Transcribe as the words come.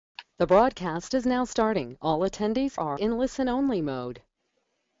The broadcast is now starting. All attendees are in listen-only mode.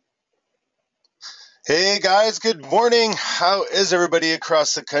 Hey guys, good morning. How is everybody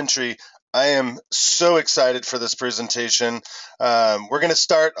across the country? I am so excited for this presentation. We're going to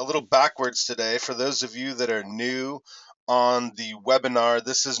start a little backwards today. For those of you that are new on the webinar,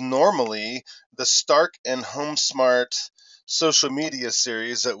 this is normally the Stark and HomeSmart social media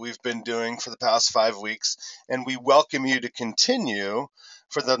series that we've been doing for the past 5 weeks, and we welcome you to continue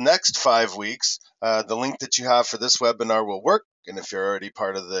for the next 5 weeks. The link that you have for this webinar will work, and if you're already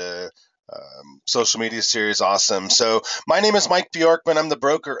part of the social media series, awesome. So my name is Mike Bjorkman. I'm the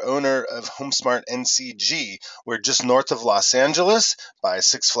broker owner of HomeSmart NCG. We're just north of Los Angeles by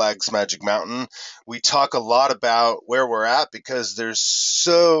Six Flags Magic Mountain. We talk a lot about where we're at because there's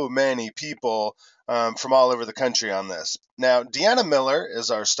so many people from all over the country on this. Now, Deanna Miller is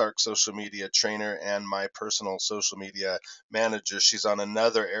our Stark social media trainer and my personal social media manager. She's on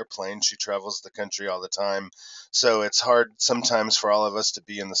another airplane. She travels the country all the time. So it's hard sometimes for all of us to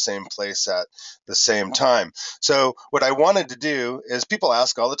be in the same place at the same time. So what I wanted to do is, people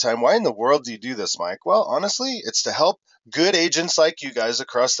ask all the time, why in the world do you do this, Mike? Well, honestly, it's to help good agents like you guys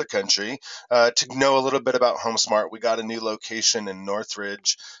across the country to know a little bit about HomeSmart. We got a new location in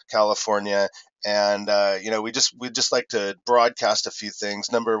Northridge, California. And we just like to broadcast a few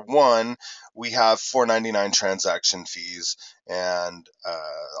things. Number one, we have $4.99 transaction fees and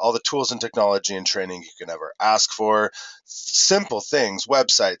all the tools and technology and training you can ever ask for. Simple things,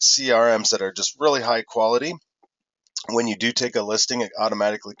 websites, CRMs that are just really high quality. When you do take a listing, it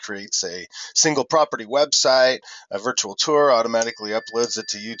automatically creates a single property website, a virtual tour, automatically uploads it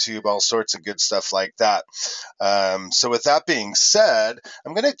to YouTube, all sorts of good stuff like that. So with that being said,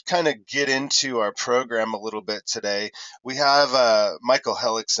 I'm going to kind of get into our program a little bit today. We have Michael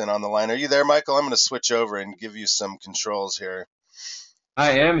Hellickson on the line. Are you there, Michael? I'm going to switch over and give you some controls here.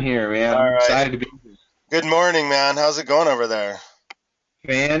 I am here, man. All I'm right. excited to be here. Good morning, man. How's it going over there?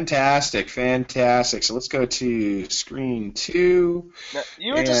 Fantastic. So let's go to screen 2. Now,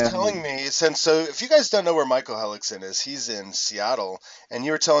 you were just telling me, so if you guys don't know where Michael Hellickson is, he's in Seattle, and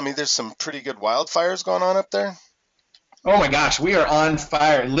you were telling me there's some pretty good wildfires going on up there? Oh my gosh, we are on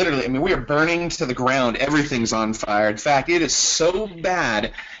fire. Literally, I mean, we are burning to the ground. Everything's on fire. In fact, it is so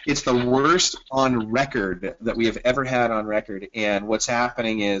bad. It's the worst on record that we have ever had on record. And what's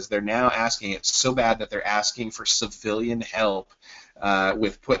happening is they're now asking, it's so bad that they're asking for civilian help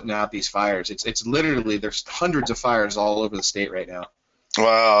with putting out these fires. It's literally, there's hundreds of fires all over the state right now.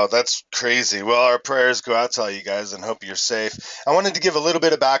 Wow, that's crazy. Well, our prayers go out to all you guys and hope you're safe. I wanted to give a little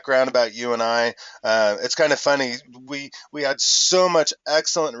bit of background about you and I. It's kind of funny. We had so much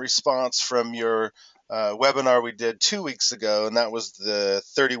excellent response from your webinar we did 2 weeks ago, and that was the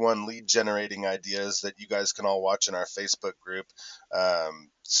 31 lead generating ideas that you guys can all watch in our Facebook group,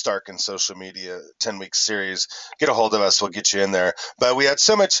 Stark and Social Media 10-week series. Get a hold of us, we'll get you in there. But we had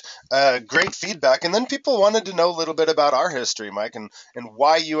so much great feedback, and then people wanted to know a little bit about our history, Mike, and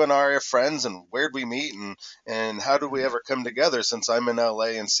why you and I are friends, and where'd we meet, and how did we ever come together, since I'm in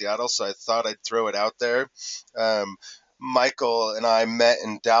LA and Seattle, so I thought I'd throw it out there. Michael and I met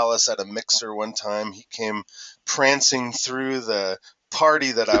in Dallas at a mixer one time. He came prancing through the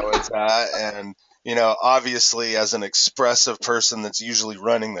party that I was at, and obviously as an expressive person that's usually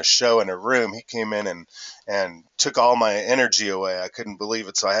running the show in a room, he came in and took all my energy away. I couldn't believe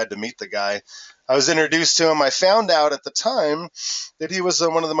it, so I had to meet the guy. I was introduced to him. I found out at the time that he was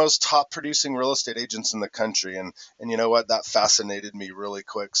one of the most top producing real estate agents in the country. And you know what? That fascinated me really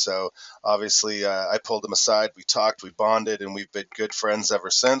quick. So obviously I pulled him aside. We talked, we bonded, and we've been good friends ever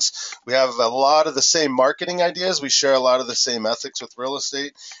since. We have a lot of the same marketing ideas. We share a lot of the same ethics with real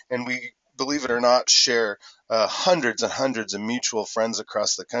estate. And we, believe it or not, share hundreds and hundreds of mutual friends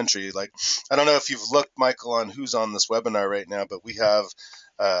across the country. Like, I don't know if you've looked, Michael, on who's on this webinar right now, but we have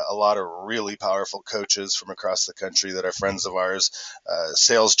a lot of really powerful coaches from across the country that are friends of ours,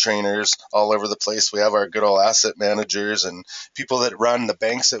 sales trainers all over the place. We have our good old asset managers and people that run the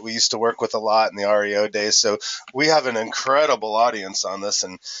banks that we used to work with a lot in the REO days. So we have an incredible audience on this,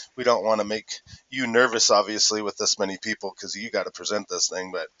 and we don't want to make you nervous, obviously, with this many people, because you got to present this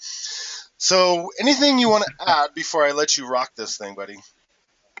thing. But so anything you want to add before I let you rock this thing, buddy?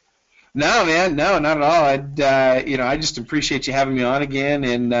 No, man, no, not at all. I just appreciate you having me on again,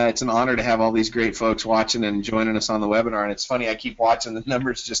 and it's an honor to have all these great folks watching and joining us on the webinar. And it's funny, I keep watching the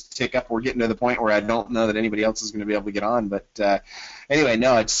numbers just tick up. We're getting to the point where I don't know that anybody else is going to be able to get on. But anyway,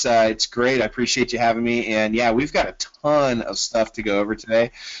 no, it's great. I appreciate you having me. And yeah, we've got a ton of stuff to go over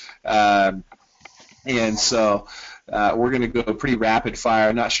today, and so. we're going to go pretty rapid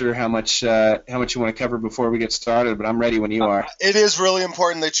fire. Not sure how much you want to cover before we get started, but I'm ready when you are. It is really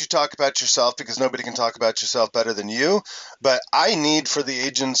important that you talk about yourself because nobody can talk about yourself better than you. But I need for the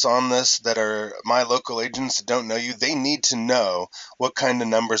agents on this that are my local agents that don't know you, they need to know what kind of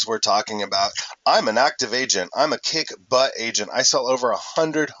numbers we're talking about. I'm an active agent. I'm a kick butt agent. I sell over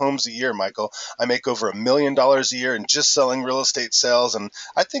 100 homes a year, Michael. I make over $1 million a year in just selling real estate sales, and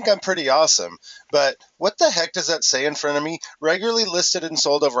I think I'm pretty awesome. But what the heck does that say in front of me? Regularly listed and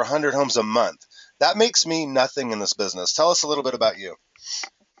sold over 100 homes a month. That makes me nothing in this business. Tell us a little bit about you.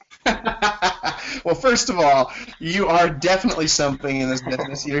 Well, first of all, you are definitely something in this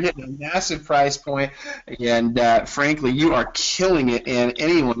business. You're hitting a massive price point, and frankly, you are killing it, and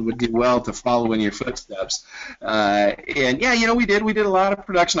anyone would do well to follow in your footsteps. And yeah, we did a lot of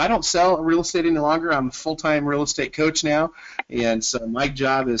production. I don't sell real estate any longer. I'm a full-time real estate coach now, and so my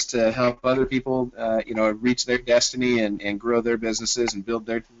job is to help other people, reach their destiny and grow their businesses and build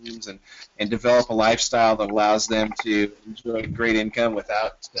their teams and develop a lifestyle that allows them to enjoy great income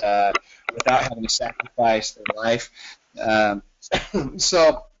without having to sacrifice their life.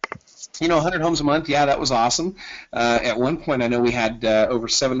 So, 100 homes a month, yeah, that was awesome. At one point, I know we had over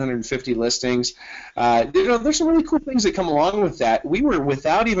 750 listings. There's some really cool things that come along with that. We were,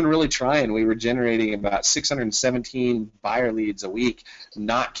 without even really trying, we were generating about 617 buyer leads a week,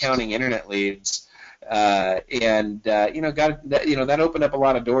 not counting internet leads. That opened up a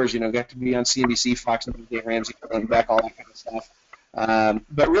lot of doors. Got to be on CNBC, Fox News, Dave Ramsey, back, all that kind of stuff.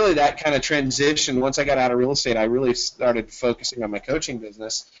 But really, that kind of transition, once I got out of real estate, I really started focusing on my coaching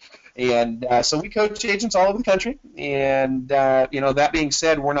business. And so we coach agents all over the country. And, that being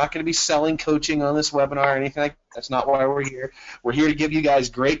said, we're not going to be selling coaching on this webinar or anything like that. That's not why we're here. We're here to give you guys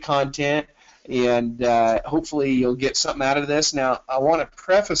great content, and hopefully you'll get something out of this. Now, I want to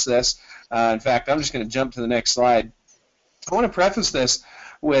preface this. In fact, I'm just going to jump to the next slide. I want to preface this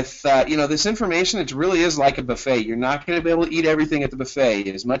with, this information. It really is like a buffet. You're not going to be able to eat everything at the buffet.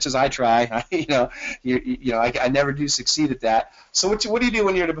 As much as I try, I never do succeed at that. So what do you do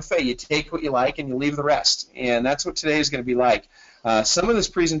when you're at a buffet? You take what you like and you leave the rest. And that's what today is going to be like. Some of this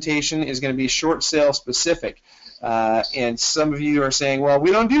presentation is going to be short sale specific. And some of you are saying, well, we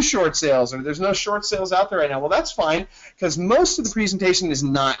don't do short sales, or there's no short sales out there right now. Well, that's fine, because most of the presentation is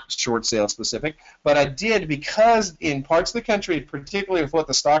not short sale specific, but I did because in parts of the country, particularly with what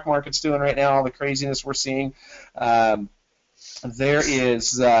the stock market's doing right now, all the craziness we're seeing,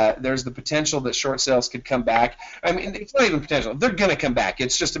 there's the potential that short sales could come back. I mean, it's not even potential. They're going to come back.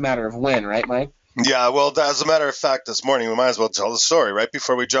 It's just a matter of when, right, Mike? Yeah, well, as a matter of fact, this morning we might as well tell the story. Right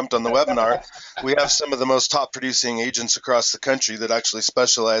before we jumped on the webinar, we have some of the most top-producing agents across the country that actually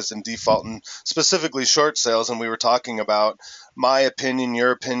specialize in default and specifically short sales, and we were talking about my opinion,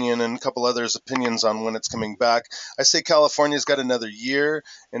 your opinion, and a couple others' opinions on when it's coming back. I say California's got another year,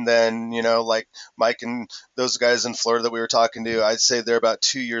 and then, like Mike and those guys in Florida that we were talking to, I'd say they're about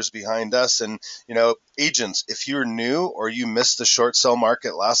 2 years behind us. And, agents, if you're new or you missed the short sale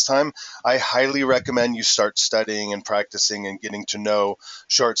market last time, I highly recommend you start studying and practicing and getting to know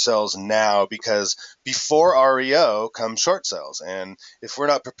short sales now, because before REO comes short sales. And if we're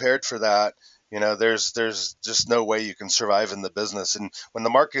not prepared for that, there's just no way you can survive in the business. And when the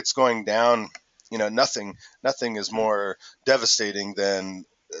market's going down, nothing is more devastating than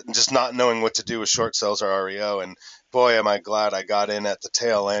just not knowing what to do with short sales or REO. And boy, am I glad I got in at the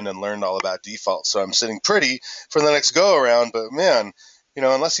tail end and learned all about default. So I'm sitting pretty for the next go around. But man,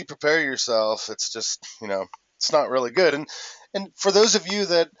 unless you prepare yourself, it's just, it's not really good. And for those of you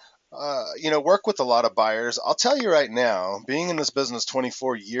that work with a lot of buyers, I'll tell you right now, being in this business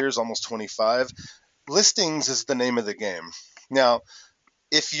 24 years, almost 25, listings is the name of the game. Now,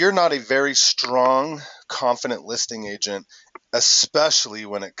 if you're not a very strong, confident listing agent, especially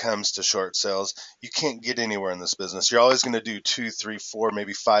when it comes to short sales, you can't get anywhere in this business. You're always going to do 2, 3, 4,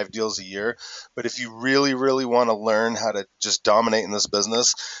 maybe 5 deals a year. But if you really, really want to learn how to just dominate in this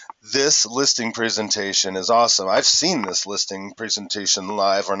business, this listing presentation is awesome. I've seen this listing presentation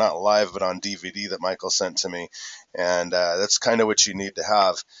live, or not live, but on DVD that Michael sent to me. And that's kind of what you need to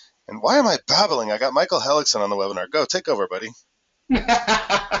have. And why am I babbling? I got Michael Hellickson on the webinar. Go, take over, buddy.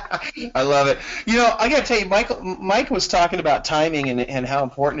 I love it. I got to tell you, Mike was talking about timing and how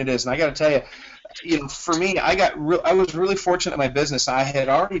important it is. And I got to tell you, for me, I was really fortunate in my business. I had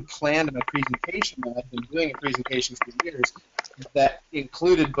already planned my presentation. I've been doing a presentation for years that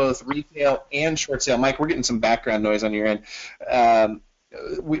included both retail and short sale. Mike, we're getting some background noise on your end.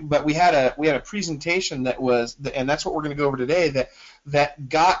 we had a presentation that was, and that's what we're going to go over today, that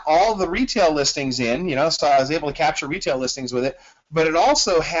got all the retail listings in, so I was able to capture retail listings with it, but it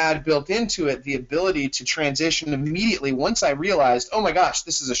also had built into it the ability to transition immediately. Once I realized, oh my gosh,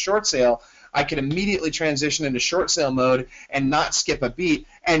 this is a short sale, I could immediately transition into short sale mode and not skip a beat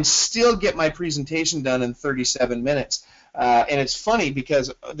and still get my presentation done in 37 minutes. And it's funny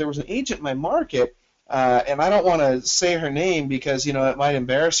because there was an agent in my market, and I don't want to say her name because it might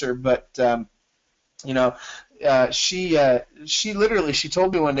embarrass her, but she literally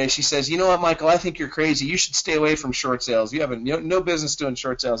told me one day, she says, you know what, Michael, I think you're crazy. You should stay away from short sales. You have no business doing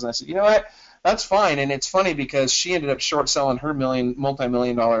short sales. And I said, you know what? That's fine. And it's funny because she ended up short selling her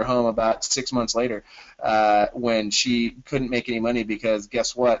multi-million-dollar home about 6 months later when she couldn't make any money because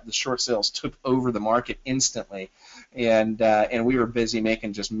guess what? The short sales took over the market instantly. And we were busy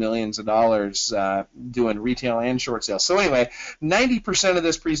making just millions of dollars doing retail and short sales. So anyway, 90% of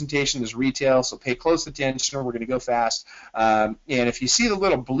this presentation is retail, so pay close attention. We're going to go fast. And if you see the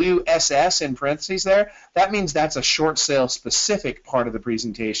little blue SS in parentheses there, that means that's a short sale specific part of the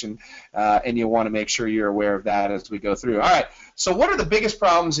presentation, and you want to make sure you're aware of that as we go through. All right, so what are the biggest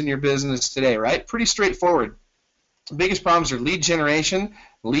problems in your business today, right? Pretty straightforward. The biggest problems are lead generation,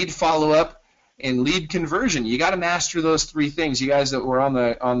 lead follow-up, and lead conversion. You got to master those three things. You guys that were on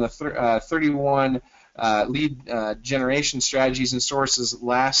the 31 lead generation strategies and sources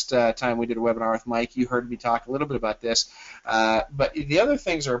last time we did a webinar with Mike, you heard me talk a little bit about this. But the other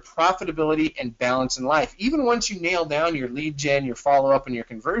things are profitability and balance in life. Even once you nail down your lead gen, your follow-up, and your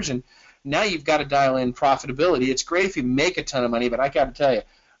conversion, now you've got to dial in profitability. It's great if you make a ton of money, but I got to tell you,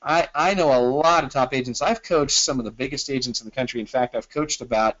 I know a lot of top agents. I've coached some of the biggest agents in the country. In fact, I've coached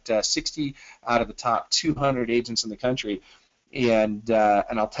about 60 out of the top 200 agents in the country. And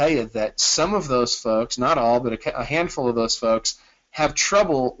I'll tell you that some of those folks, not all, but a handful of those folks, have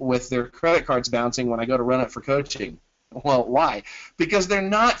trouble with their credit cards bouncing when I go to run it for coaching. Well, why? Because they're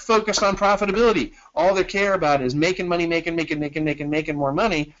not focused on profitability. All they care about is making money, making more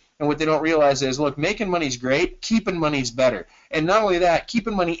money. And what they don't realize is, look, making money's great, keeping money's better. And not only that,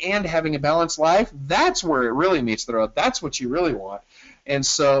 keeping money and having a balanced life, that's where it really meets the road. That's what you really want. And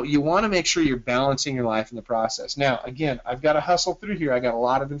so you want to make sure you're balancing your life in the process. Now, again, I've got to hustle through here. I got a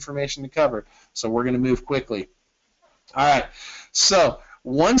lot of information to cover, so we're going to move quickly. All right, so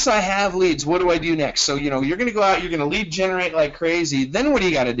once I have leads, what do I do next? So, you're going to go out, you're going to lead generate like crazy. Then what do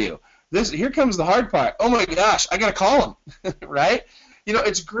you got to do? Here comes the hard part. Oh, my gosh, I got to call them, right?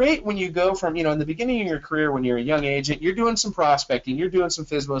 It's great when you go from, in the beginning of your career when you're a young agent, you're doing some prospecting, you're doing some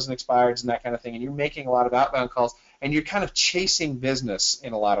FSBOs and expireds and that kind of thing, and you're making a lot of outbound calls, and you're kind of chasing business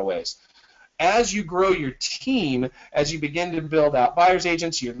in a lot of ways. As you grow your team, as you begin to build out buyer's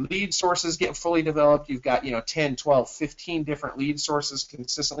agents, your lead sources get fully developed, you've got 10, 12, 15 different lead sources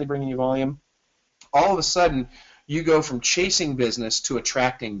consistently bringing you volume, all of a sudden you go from chasing business to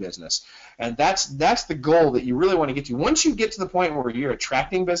attracting business. And that's the goal that you really want to get to. Once you get to the point where you're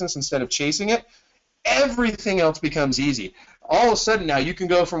attracting business instead of chasing it, everything else becomes easy. All of a sudden now you can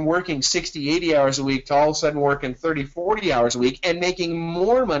go from working 60, 80 hours a week to all of a sudden working 30, 40 hours a week and making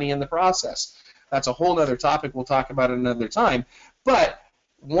more money in the process. That's a whole other topic we'll talk about at another time. But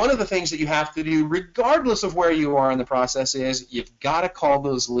one of the things that you have to do, regardless of where you are in the process, is you've got to call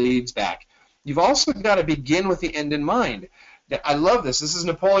those leads back. You've also got to begin with the end in mind. I love this. This is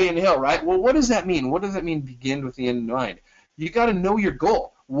Napoleon Hill, right? Well, what does that mean? What does it mean, begin with the end in mind? You got to know your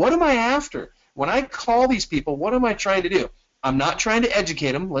goal. What am I after? When I call these people, what am I trying to do? I'm not trying to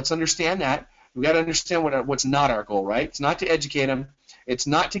educate them. Let's understand that. We've got to understand what's not our goal, right? It's not to educate them. It's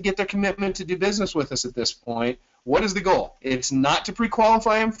not to get their commitment to do business with us at this point. What is the goal? It's not to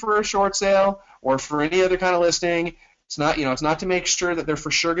pre-qualify them for a short sale or for any other kind of listing. It's not, it's not to make sure that they're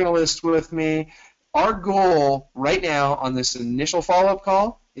for sure going to list with me. Our goal right now on this initial follow-up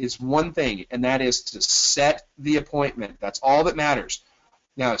call is one thing, and that is to set the appointment. That's all that matters.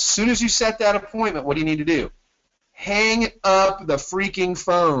 Now, as soon as you set that appointment, what do you need to do? Hang up the freaking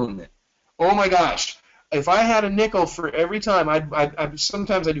phone. Oh my gosh. If I had a nickel for every time,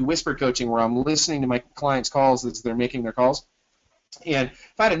 sometimes I do whisper coaching where I'm listening to my clients' calls as they're making their calls. And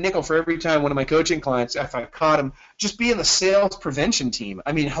if I had a nickel for every time one of my coaching clients, if I caught them, just be in the sales prevention team.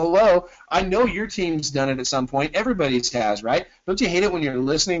 I mean, hello, I know your team's done it at some point. Everybody's has, right? Don't you hate it when you're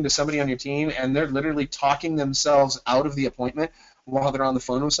listening to somebody on your team and they're literally talking themselves out of the appointment while they're on the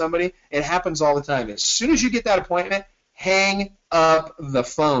phone with somebody? It happens all the time. As soon as you get that appointment, hang up the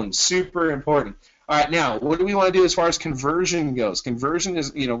phone. Super important. All right, now, what do we want to do as far as conversion goes? Conversion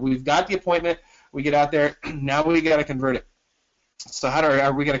is, we've got the appointment. We get out there. Now we got to convert it. So how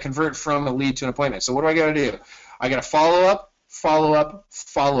are we going to convert from a lead to an appointment? So what do I got to do? I got to follow up, follow up,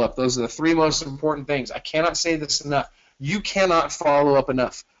 follow up. Those are the three most important things. I cannot say this enough. You cannot follow up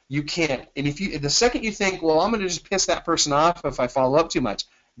enough. You can't. And the second you think, well, I'm going to just piss that person off if I follow up too much,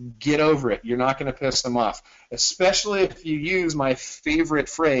 get over it. You're not going to piss them off, especially if you use my favorite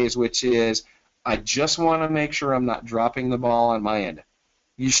phrase, which is, I just want to make sure I'm not dropping the ball on my end.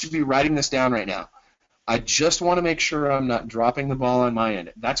 You should be writing this down right now. I just want to make sure I'm not dropping the ball on my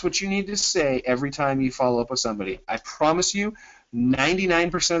end. That's what you need to say every time you follow up with somebody. I promise you,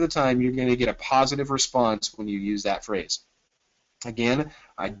 99% of the time, you're going to get a positive response when you use that phrase. Again,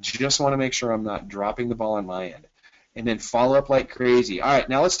 I just want to make sure I'm not dropping the ball on my end. And then follow up like crazy. All right,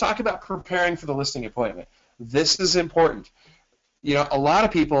 now let's talk about preparing for the listing appointment. This is important. A lot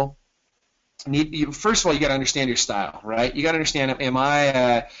of people first of all, you got to understand your style, right? You got to understand, am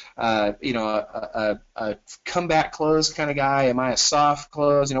I a comeback close kind of guy? Am I a soft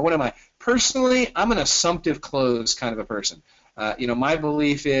close? What am I? Personally, I'm an assumptive close kind of a person. My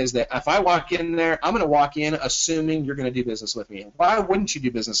belief is that if I walk in there, I'm going to walk in assuming you're going to do business with me. Why wouldn't you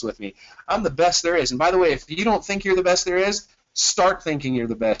do business with me? I'm the best there is. And by the way, if you don't think you're the best there is, start thinking you're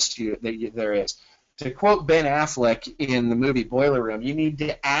the best there is. To quote Ben Affleck in the movie Boiler Room, you need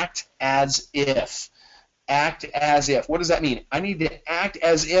to act as if. Act as if. What does that mean? I need to act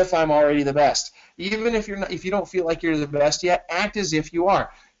as if I'm already the best. Even if you don't feel like you're the best yet, act as if you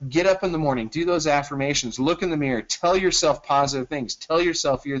are. Get up in the morning, do those affirmations, look in the mirror, tell yourself positive things, tell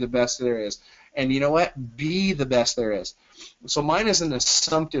yourself you're the best there is. And you know what? Be the best there is. So mine is an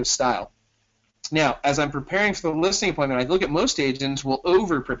assumptive style. Now, as I'm preparing for the listing appointment, I look at most agents will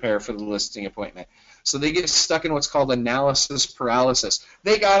over-prepare for the listing appointment. So they get stuck in what's called analysis paralysis.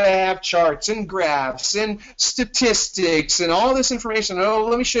 They got to have charts and graphs and statistics and all this information. Oh,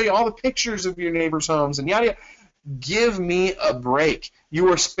 let me show you all the pictures of your neighbors' homes and yada yada. Give me a break.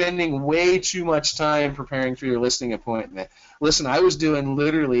 You are spending way too much time preparing for your listing appointment. Listen, I was doing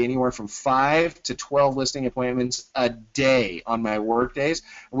literally anywhere from 5 to 12 listing appointments a day on my work days,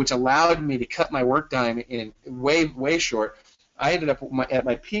 which allowed me to cut my work time in way short. I ended up at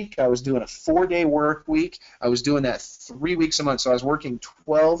my peak, I was doing a 4-day work week. I was doing that 3 weeks a month, so I was working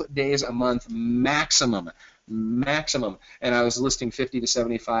 12 days a month maximum, and I was listing 50 to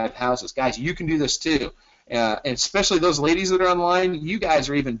 75 houses. Guys, you can do this too. And especially those ladies that are online, you guys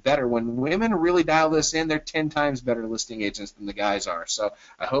are even better. When women really dial this in, they're 10 times better listing agents than the guys are. So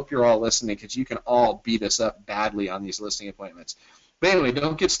I hope you're all listening because you can all beat us up badly on these listing appointments. But anyway,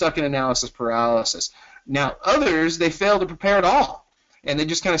 don't get stuck in analysis paralysis. Now, others, they fail to prepare at all, and they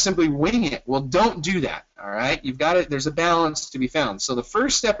just kind of simply wing it. Well, don't do that, all right? You've got it. There's a balance to be found. So the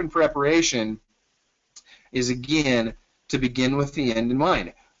first step in preparation is, again, to begin with the end in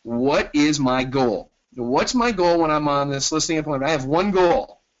mind. What is my goal? What's my goal when I'm on this listing appointment? I have one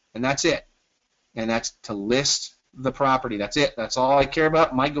goal, and that's it, and that's to list the property. That's it. That's all I care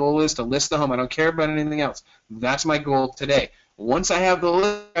about. My goal is to list the home. I don't care about anything else. That's my goal today. Once I have the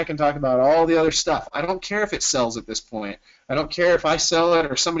list, I can talk about all the other stuff. I don't care if it sells at this point. I don't care if I sell it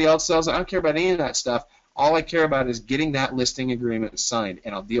or somebody else sells it. I don't care about any of that stuff. All I care about is getting that listing agreement signed,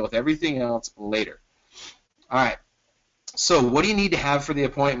 and I'll deal with everything else later. All right. So what do you need to have for the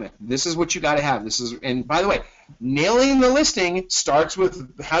appointment? This is what you got to have. And by the way, nailing the listing starts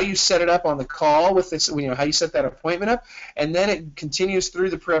with how you set it up on the call with this, how you set that appointment up, and then it continues through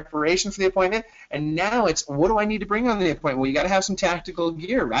the preparation for the appointment. And now it's, what do I need to bring on the appointment? Well, you got to have some tactical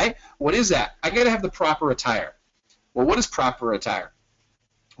gear, right? What is that? I got to have the proper attire. Well, what is proper attire?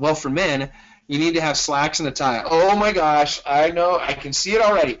 Well, for men, you need to have slacks and a tie. Oh my gosh, I know, I can see it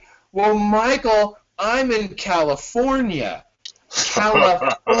already. Well, Michael, I'm in California.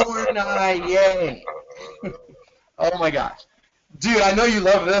 California, yay. Oh my gosh. Dude, I know you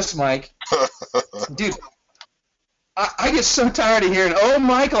love this, Mike. Dude, I get so tired of hearing, oh,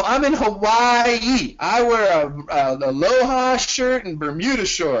 Michael, I'm in Hawaii. I wear a aloha shirt and Bermuda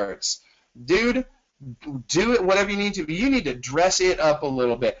shorts. Dude, do it whatever you need to. You need to dress it up a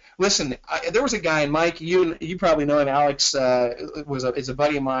little bit. Listen, there was a guy, and Mike, you probably know him. Alex is a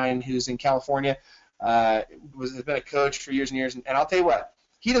buddy of mine who's in California. Has been a coach for years and years, and I'll tell you what,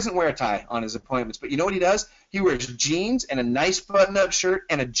 he doesn't wear a tie on his appointments, but you know what he does? He wears jeans and a nice button-up shirt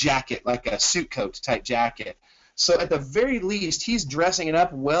and a jacket, like a suit coat type jacket. So at the very least, he's dressing it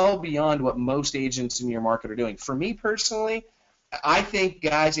up well beyond what most agents in your market are doing. For me personally, I think,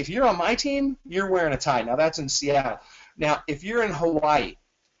 guys, if you're on my team, you're wearing a tie. Now, that's in Seattle. Now, if you're in Hawaii,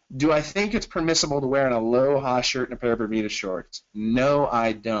 do I think it's permissible to wear an aloha shirt and a pair of Bermuda shorts? No,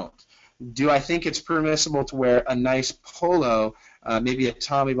 I don't. Do I think it's permissible to wear a nice polo, maybe a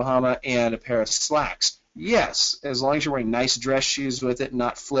Tommy Bahama, and a pair of slacks? Yes, as long as you're wearing nice dress shoes with it,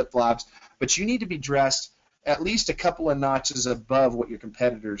 not flip-flops. But you need to be dressed at least a couple of notches above what your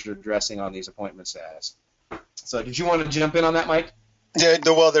competitors are dressing on these appointments as. So did you want to jump in on that, Mike? Yeah,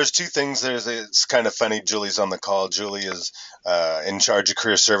 well, there's two things. It's kind of funny. Julie's on the call. Julie is in charge of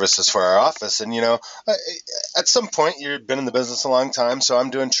career services for our office, and at some point you've been in the business a long time, so I'm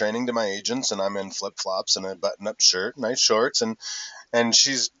doing training to my agents, and I'm in flip flops and a button-up shirt, nice shorts, and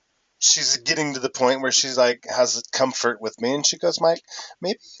she's getting to the point where she's like has comfort with me, and she goes, Mike,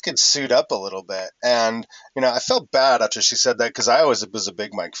 maybe you could suit up a little bit. And I felt bad after she said that, because I always was a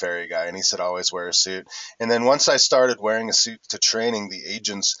big Mike Ferry guy, and he said always wear a suit. And then once I started wearing a suit to training, the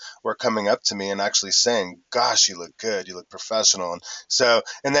agents were coming up to me and actually saying, gosh, you look good, you look professional.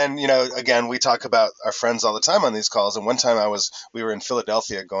 And then again, we talk about our friends all the time on these calls. And one time we were in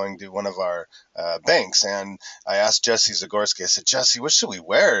Philadelphia going to one of our banks, and I asked Jesse Zagorski, I said, Jesse, what should we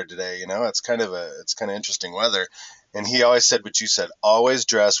wear today? It's kind of interesting weather. And he always said what you said, always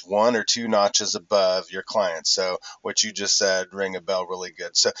dress 1 or 2 notches above your client. So what you just said rang a bell really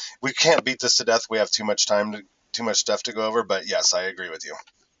good. So we can't beat this to death. We have too much stuff to go over, but yes, I agree with you.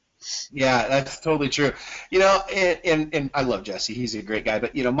 Yeah, that's totally true. And I love Jesse. He's a great guy.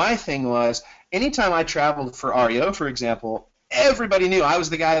 But, my thing was, anytime I traveled for REO, for example, everybody knew I was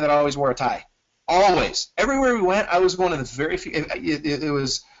the guy that always wore a tie. Always. Everywhere we went, I was one of the very few. It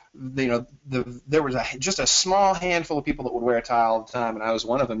was, there was just a small handful of people that would wear a tie all the time, and I was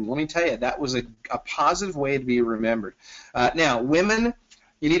one of them. Let me tell you, that was a positive way to be remembered. Now, women,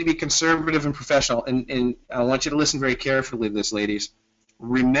 you need to be conservative and professional, and I want you to listen very carefully to this, ladies.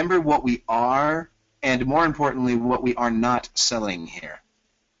 Remember what we are, and more importantly, what we are not selling here.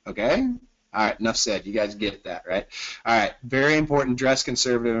 Okay? All right, enough said. You guys get that, right? All right, very important, dress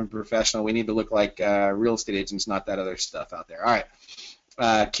conservative and professional. We need to look like real estate agents, not that other stuff out there. All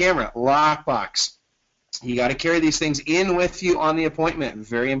right, camera, lockbox. You got to carry these things in with you on the appointment.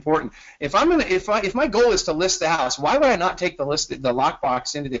 Very important. If my goal is to list the house, why would I not take the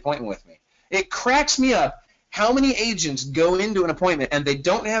lockbox into the appointment with me? It cracks me up how many agents go into an appointment and they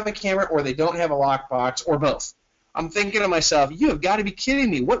don't have a camera, or they don't have a lockbox, or both. I'm thinking to myself, you have got to be kidding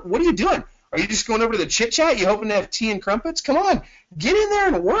me. What are you doing? Are you just going over to the chit-chat? You hoping to have tea and crumpets? Come on, get in there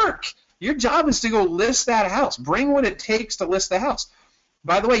and work. Your job is to go list that house. Bring what it takes to list the house.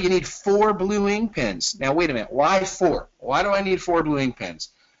 By the way, you need 4 blue ink pens. Now, wait a minute. Why 4? Why do I need 4 blue ink pens?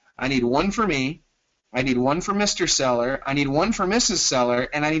 I need 1 for me. I need 1 for Mr. Seller. I need 1 for Mrs. Seller.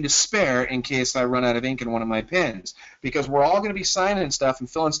 And I need a spare in case I run out of ink in one of my pens. Because we're all going to be signing stuff and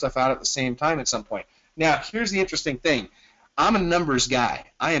filling stuff out at the same time at some point. Now, here's the interesting thing. I'm a numbers guy.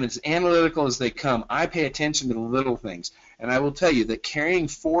 I am as analytical as they come. I pay attention to the little things. And I will tell you that carrying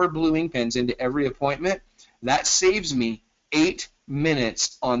 4 blue ink pens into every appointment, that saves me 8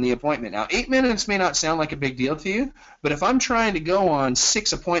 minutes on the appointment. Now, 8 minutes may not sound like a big deal to you, but if I'm trying to go on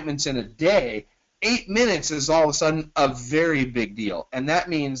 6 appointments in a day, 8 minutes is all of a sudden a very big deal. And that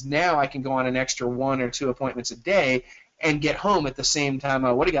means now I can go on an extra 1 or 2 appointments a day and get home at the same time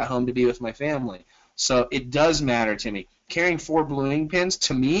I would have got home to be with my family. So it does matter to me. Carrying 4 blue ink pens,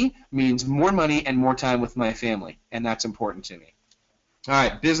 to me, means more money and more time with my family, and that's important to me. All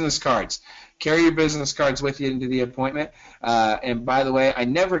right, business cards. Carry your business cards with you into the appointment. And by the way, I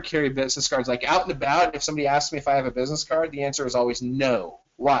never carry business cards. Like out and about, if somebody asks me if I have a business card, the answer is always no.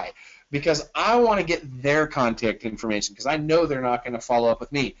 Why? Because I want to get their contact information, because I know they're not going to follow up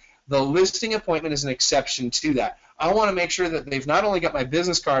with me. The listing appointment is an exception to that. I want to make sure that they've not only got my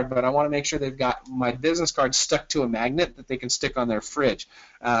business card, but I want to make sure they've got my business card stuck to a magnet that they can stick on their fridge.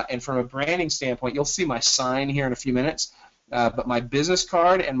 And from a branding standpoint, you'll see my sign here in a few minutes. But my business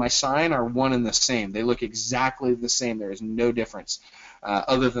card and my sign are one and the same. They look exactly the same. There is no difference,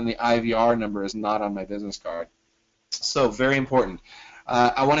 other than the IVR number is not on my business card. So very important.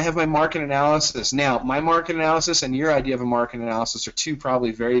 I want to have my market analysis. Now, my market analysis and your idea of a market analysis are 2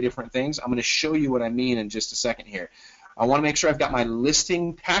 probably very different things. I'm going to show you what I mean in just a second here. I want to make sure I've got my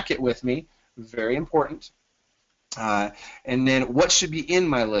listing packet with me. Very important. And then what should be in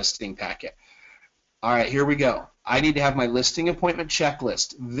my listing packet? All right, here we go. I need to have my listing appointment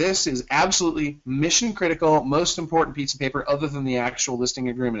checklist. This is absolutely mission critical, most important piece of paper other than the actual listing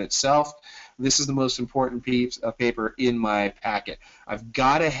agreement itself. This is the most important piece of paper in my packet. I've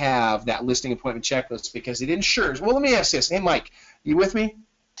got to have that listing appointment checklist because it ensures. Well, let me ask this. Hey, Mike, you with me?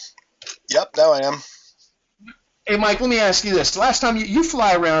 Yep, now I am. Hey, Mike, let me ask you this. Last time you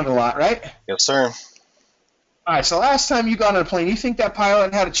fly around a lot, right? Yes, sir. All right, so last time you got on a plane, you think that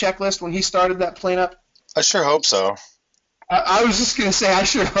pilot had a checklist when he started that plane up? I sure hope so. I was just going to say, I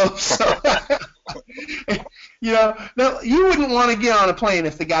sure hope so. No, you wouldn't want to get on a plane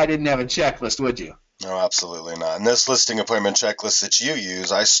if the guy didn't have a checklist, would you? No, absolutely not. And this listing appointment checklist that you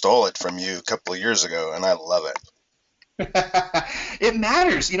use, I stole it from you a couple of years ago, and I love it. It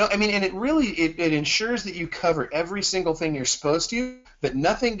matters, I mean, and it ensures that you cover every single thing you're supposed to, that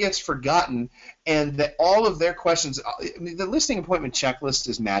nothing gets forgotten, and that all of their questions. I mean, the listing appointment checklist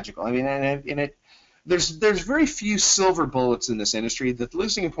is magical. I mean, there's very few silver bullets in this industry. The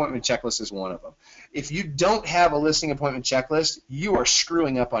listing appointment checklist is one of them. If you don't have a listing appointment checklist, you are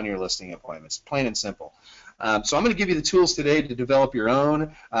screwing up on your listing appointments, plain and simple. So I'm going to give you the tools today to develop your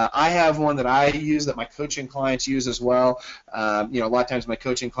own. I have one that I use that my coaching clients use as well. A lot of times my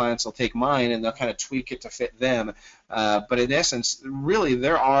coaching clients will take mine and they'll kind of tweak it to fit them. But in essence, really,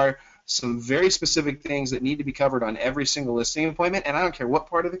 there are some very specific things that need to be covered on every single listing appointment, and I don't care what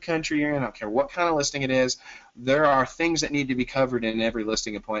part of the country you're in, I don't care what kind of listing it is, there are things that need to be covered in every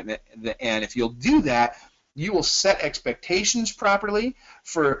listing appointment, and if you'll do that, you will set expectations properly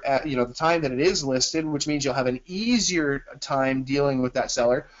for the time that it is listed, which means you'll have an easier time dealing with that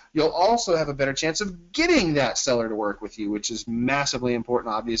seller. You'll also have a better chance of getting that seller to work with you, which is massively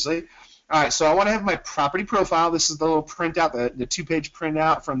important, obviously. All right, so I want to have my property profile. This is the little printout, the two-page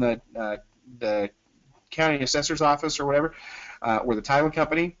printout from the county assessor's office or whatever, or the title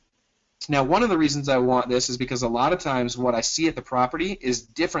company. Now, one of the reasons I want this is because a lot of times what I see at the property is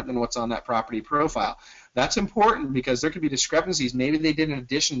different than what's on that property profile. That's important because there could be discrepancies. Maybe they did an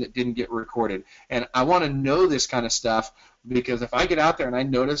addition that didn't get recorded. And I want to know this kind of stuff because if I get out there and I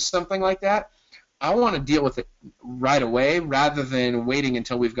notice something like that, I want to deal with it right away rather than waiting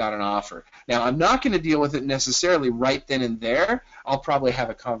until we've got an offer. Now, I'm not going to deal with it necessarily right then and there. I'll probably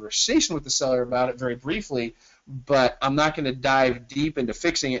have a conversation with the seller about it very briefly, but I'm not going to dive deep into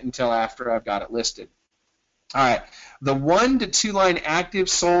fixing it until after I've got it listed. All right, the 1 to 2 line active,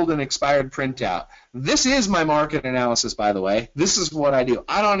 sold, and expired printout. This is my market analysis, by the way. This is what I do.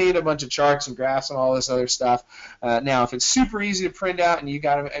 I don't need a bunch of charts and graphs and all this other stuff. Now, if it's super easy to print out and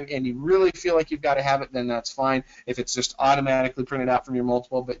you really feel like you've got to have it, then that's fine. If it's just automatically printed out from your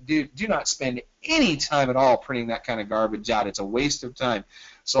multiple, but do not spend any time at all printing that kind of garbage out. It's a waste of time.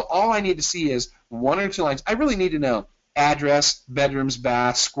 So all I need to see is 1 or 2 lines. I really need to know address, bedrooms,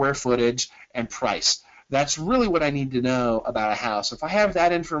 baths, square footage, and price. That's really what I need to know about a house. If I have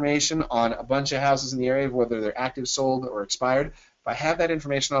that information on a bunch of houses in the area, whether they're active, sold, or expired, if I have that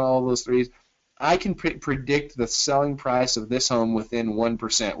information on all of those three, I can predict the selling price of this home within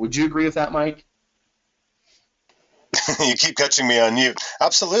 1%. Would you agree with that, Mike? You keep catching me on mute.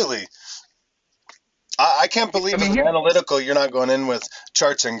 Absolutely. I can't believe as an analytical you're not going in with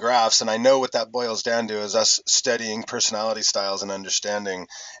charts and graphs, and I know what that boils down to is us studying personality styles and understanding,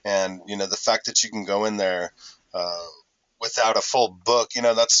 and the fact that you can go in there without a full book,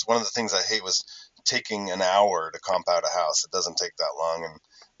 that's one of the things I hate was taking an hour to comp out a house. It doesn't take that long, and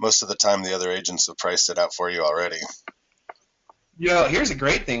most of the time the other agents have priced it out for you already. Here's a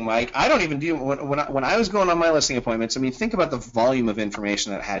great thing, Mike. I don't even do when I was going on my listing appointments. I mean, think about the volume of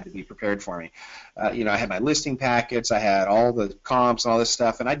information that had to be prepared for me. I had my listing packets, I had all the comps and all this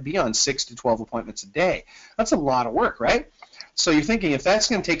stuff, and I'd be on 6 to 12 appointments a day. That's a lot of work, right? So you're thinking if that's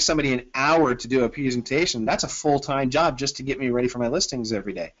going to take somebody an hour to do a presentation, that's a full-time job just to get me ready for my listings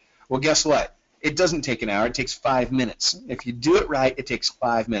every day. Well, guess what? It doesn't take an hour. It takes 5 minutes. If you do it right, it takes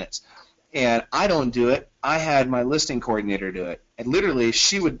 5 minutes. And I don't do it. I had my listing coordinator do it. And literally,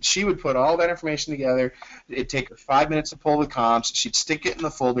 she would put all that information together. It'd take her 5 minutes to pull the comps. She'd stick it in the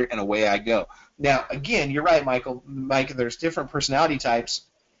folder, and away I go. Now, again, you're right, Michael. Mike, there's different personality types.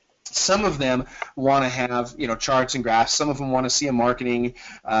 Some of them want to have, charts and graphs. Some of them want to see a marketing,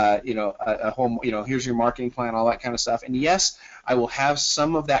 a whole, here's your marketing plan, all that kind of stuff. And yes, I will have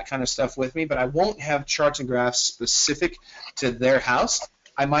some of that kind of stuff with me, but I won't have charts and graphs specific to their house.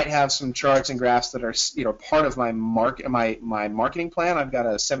 I might have some charts and graphs that are, part of my marketing plan. I've got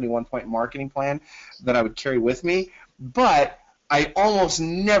a 71-point marketing plan that I would carry with me, but I almost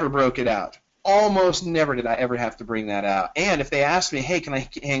never broke it out. Almost never did I ever have to bring that out. And if they ask me, hey, can I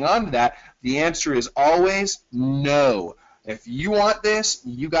hang on to that? The answer is always no. If you want this,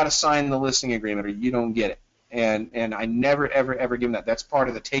 you got to sign the listing agreement or you don't get it. And I never, ever, ever give them that. That's part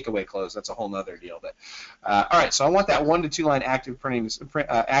of the takeaway close. That's a whole other deal. But all right, so I want that 1 to 2 line active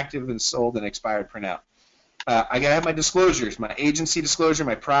and sold and expired printout. I got to have my disclosures, my agency disclosure,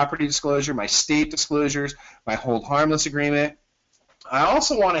 my property disclosure, my state disclosures, my hold harmless agreement. I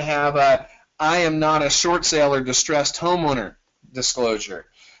also want to have I am not a short sale or distressed homeowner disclosure.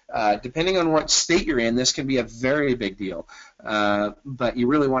 Depending on what state you're in, this can be a very big deal. But you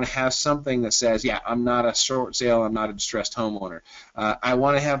really want to have something that says, yeah, I'm not a short sale, I'm not a distressed homeowner. I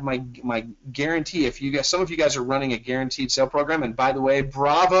want to have my guarantee. Some of you guys are running a guaranteed sale program, and by the way,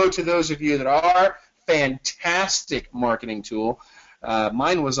 bravo to those of you that are. fantastic marketing tool.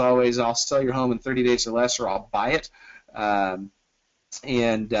 Mine was always, I'll sell your home in 30 days or less, or I'll buy it.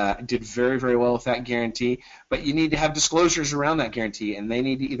 And did very, very well with that guarantee. But you need to have disclosures around that guarantee, and they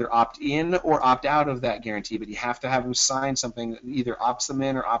need to either opt in or opt out of that guarantee. But you have to have them sign something that either opts them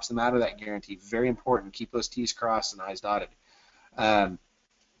in or opts them out of that guarantee. Very important. Keep those T's crossed and I's dotted.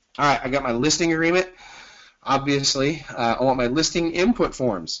 All right, I got my listing agreement. Obviously, I want my listing input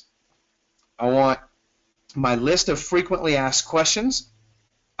forms. I want my list of frequently asked questions.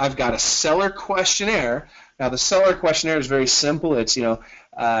 I've got a seller questionnaire. Now, the seller questionnaire is very simple. It's,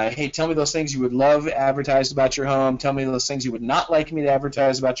 hey, tell me those things you would love advertised about your home. Tell me those things you would not like me to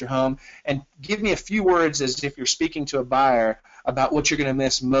advertise about your home. And give me a few words as if you're speaking to a buyer about what you're going to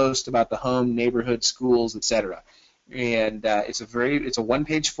miss most about the home, neighborhood, schools, etc. And it's a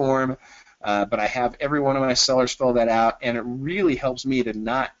one-page form, but I have every one of my sellers fill that out, and it really helps me to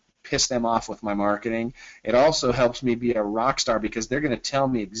not piss them off with my marketing. It also helps me be a rock star because they're going to tell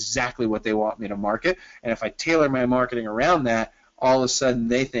me exactly what they want me to market, and if I tailor my marketing around that, all of a sudden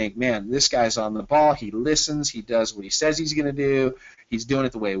they think, man, this guy's on the ball, he listens, he does what he says he's going to do, he's doing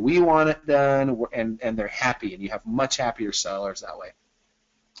it the way we want it done, and they're happy, and you have much happier sellers that way.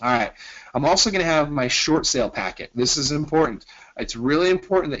 All right, I'm also going to have my short sale packet. This is important. It's really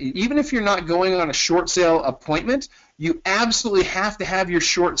important that even if you're not going on a short sale appointment, you absolutely have to have your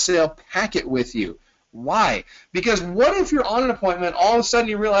short sale packet with you. Why? Because what if you're on an appointment, all of a sudden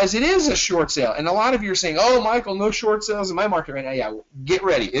you realize it is a short sale, and a lot of you are saying, oh, Michael, no short sales in my market right now. Yeah, get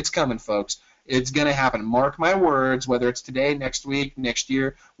ready. It's coming, folks. It's going to happen. Mark my words, whether it's today, next week, next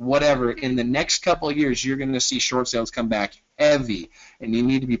year, whatever. In the next couple of years, you're going to see short sales come back heavy, and you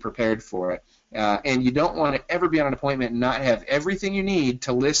need to be prepared for it. And you don't want to ever be on an appointment and not have everything you need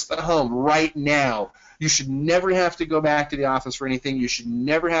to list the home right now. You should never have to go back to the office for anything. You should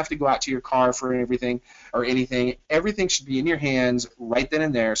never have to go out to your car for everything or anything. Everything should be in your hands right then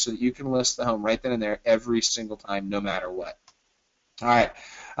and there so that you can list the home right then and there every single time, no matter what. All right.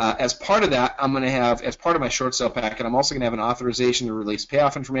 As part of that, I'm going to have, as part of my short sale packet, I'm also going to have an authorization to release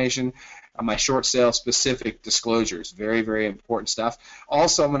payoff information on my short sale specific disclosures. Very, very important stuff.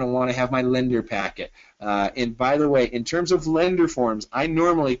 Also, I'm going to want to have my lender packet. And by the way, in terms of lender forms, I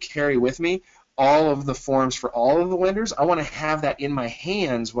normally carry with me all of the forms for all of the lenders. I want to have that in my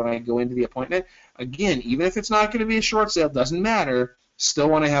hands when I go into the appointment. Again, even if it's not going to be a short sale, doesn't matter. Still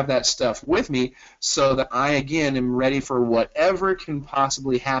want to have that stuff with me so that I, again, am ready for whatever can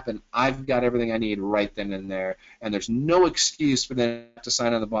possibly happen. I've got everything I need right then and there, and there's no excuse for them to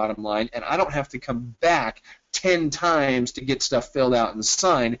sign on the bottom line, and I don't have to come back 10 times to get stuff filled out and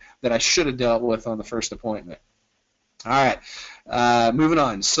signed that I should have dealt with on the first appointment. All right, moving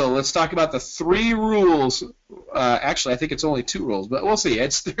on. So let's talk about the 3 rules. Actually, I think it's only 2 rules, but we'll see.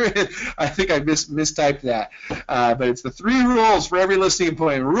 It's I think I mistyped that. But it's the 3 rules for every listing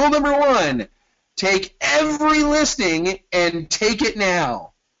appointment. Rule number 1, take every listing and take it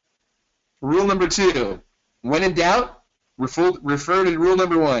now. Rule number 2, when in doubt, refer to rule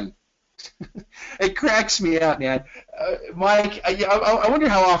number 1. It cracks me out, man. Mike, I wonder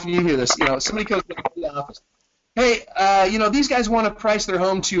how often you hear this. Somebody comes to the office. Hey, these guys want to price their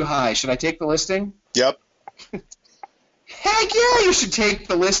home too high. Should I take the listing? Yep. Heck yeah, you should take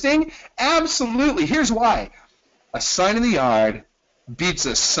the listing. Absolutely. Here's why. A sign in the yard beats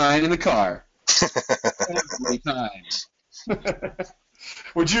a sign in the car. Every time.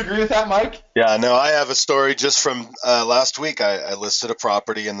 Would you agree with that, Mike? Yeah, no, I have a story just from last week. I listed a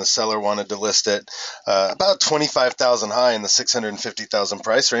property, and the seller wanted to list it about $25,000 high in the $650,000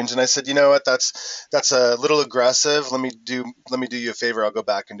 price range. And I said, you know what, that's a little aggressive. Let me do you a favor. I'll go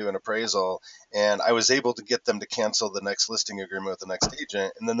back and do an appraisal. And I was able to get them to cancel the next listing agreement with the next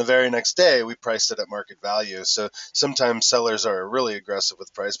agent. And then the very next day, we priced it at market value. So sometimes sellers are really aggressive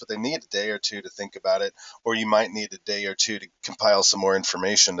with price, but they need a day or two to think about it, or you might need a day or two to compile some more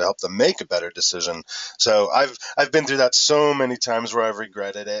information to help them make a better decision. So I've been through that so many times where I've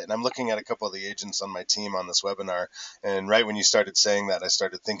regretted it. And I'm looking at a couple of the agents on my team on this webinar. And right when you started saying that, I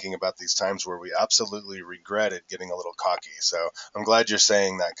started thinking about these times where we absolutely regretted getting a little cocky. So I'm glad you're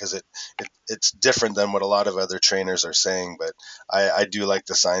saying that, because it's different than what a lot of other trainers are saying, but I do like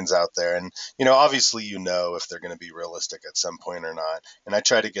the signs out there. And, obviously, if they're going to be realistic at some point or not. And I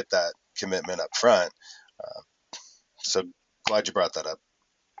try to get that commitment up front. So glad you brought that up.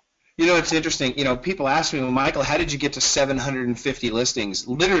 It's interesting. People ask me, well, Michael, how did you get to 750 listings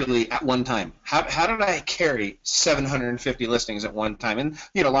literally at one time? How did I carry 750 listings at one time? And,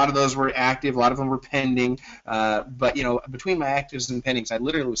 a lot of those were active. A lot of them were pending. But, between my actives and pendings, I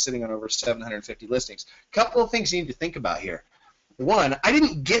literally was sitting on over 750 listings. A couple of things you need to think about here. One, I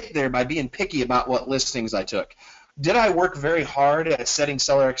didn't get there by being picky about what listings I took. Did I work very hard at setting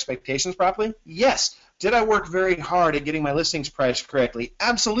seller expectations properly? Yes. Did I work very hard at getting my listings priced correctly?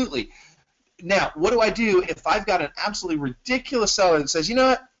 Absolutely. Now, what do I do if I've got an absolutely ridiculous seller that says, you know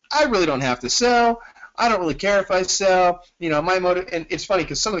what, I really don't have to sell. I don't really care if I sell. My motive, and it's funny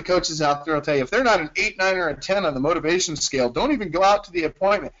because some of the coaches out there will tell you if they're not an 8, 9, or a 10 on the motivation scale, don't even go out to the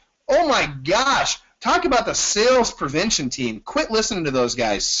appointment. Oh my gosh, talk about the sales prevention team. Quit listening to those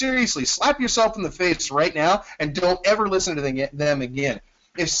guys. Seriously, slap yourself in the face right now and don't ever listen to them again.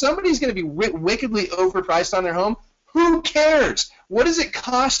 If somebody's going to be wickedly overpriced on their home, who cares? What does it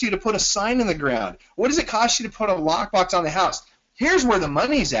cost you to put a sign in the ground? What does it cost you to put a lockbox on the house? Here's where the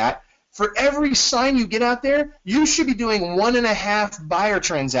money's at. For every sign you get out there, you should be doing 1.5 buyer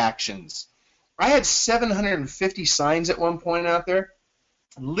transactions. I had 750 signs at one point out there.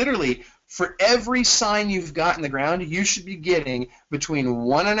 Literally, for every sign you've got in the ground, you should be getting between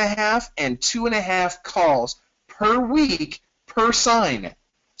 1.5 and 2.5 calls per week per sign.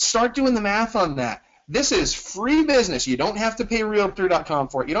 Start doing the math on that. This is free business. You don't have to pay Realtor.com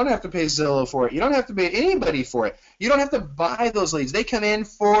for it. You don't have to pay Zillow for it. You don't have to pay anybody for it. You don't have to buy those leads. They come in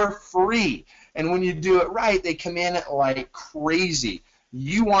for free. And when you do it right, they come in like crazy.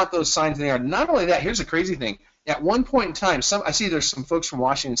 You want those signs in the yard. Not only that, here's a crazy thing. At one point in time, I see there's some folks from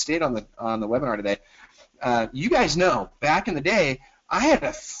Washington State on the webinar today. You guys know, back in the day, I had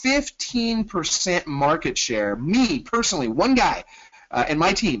a 15% market share. Me, personally, one guy and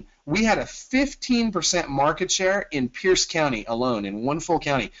my team, we had a 15% market share in Pierce County alone, in one full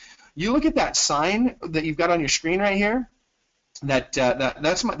county. You look at that sign that you've got on your screen right here,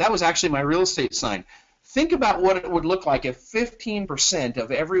 that was actually my real estate sign. Think about what it would look like if 15%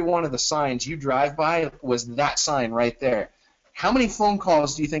 of every one of the signs you drive by was that sign right there. How many phone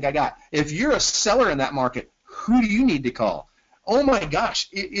calls do you think I got? If you're a seller in that market, who do you need to call? Oh my gosh,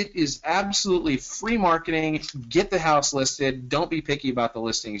 it is absolutely free marketing. Get the house listed. Don't be picky about the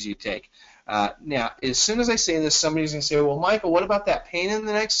listings you take. Now, as soon as I say this, somebody's going to say, well, Michael, what about that pain in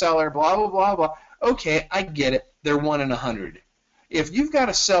the neck seller, blah, blah, blah, blah. Okay, I get it. They're 1 in 100. If you've got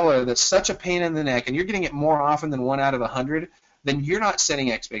a seller that's such a pain in the neck and you're getting it more often than 1 out of 100, then you're not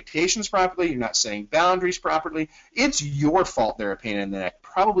setting expectations properly. You're not setting boundaries properly. It's your fault they're a pain in the neck,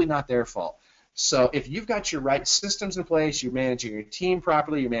 probably not their fault. So if you've got your right systems in place, you're managing your team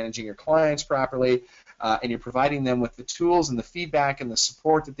properly, you're managing your clients properly, and you're providing them with the tools and the feedback and the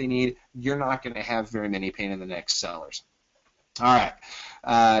support that they need, you're not going to have very many pain in the neck sellers. All right.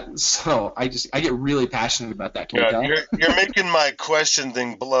 So I get really passionate about that. Can you tell? You're making my question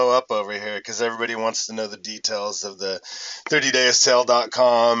thing blow up over here because everybody wants to know the details of the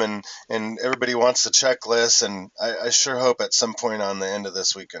 30daysale.com and everybody wants the checklist, and I sure hope at some point on the end of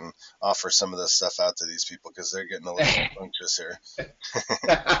this we can offer some of this stuff out to these people because they're getting a little anxious here.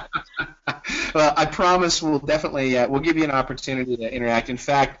 Well, I promise we'll definitely we'll give you an opportunity to interact. In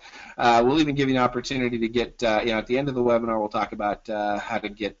fact, we'll even give you an opportunity to get, at the end of the webinar, we'll talk about how to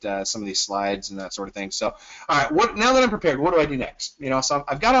get some of these slides and that sort of thing. So, all right, now that I'm prepared, what do I do next? So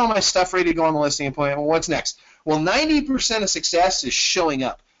I've got all my stuff ready to go on the listing appointment. Well, what's next? Well, 90% of success is showing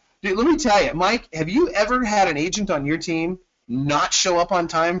up. Dude, let me tell you, Mike, have you ever had an agent on your team not show up on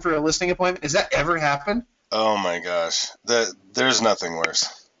time for a listing appointment? Has that ever happened? Oh, my gosh. There's nothing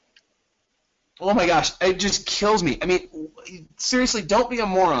worse. Oh my gosh, it just kills me. I mean, seriously, don't be a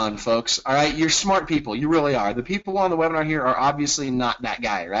moron, folks, all right? You're smart people. You really are. The people on the webinar here are obviously not that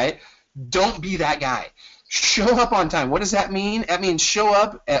guy, right? Don't be that guy. Show up on time. What does that mean? That means show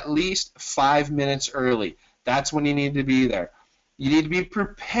up at least 5 minutes early. That's when you need to be there. You need to be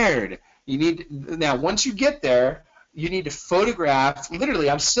prepared. Now, once you get there, you need to photograph.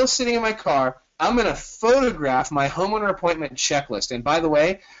 Literally, I'm still sitting in my car. I'm going to photograph my homeowner appointment checklist. And by the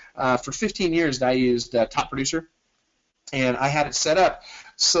way, for 15 years, I used Top Producer, and I had it set up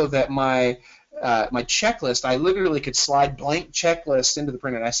so that my checklist, I literally could slide blank checklists into the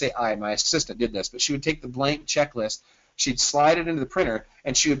printer. And I say my assistant did this, but she would take the blank checklist, she'd slide it into the printer,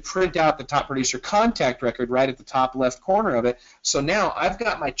 and she would print out the Top Producer contact record right at the top left corner of it. So now I've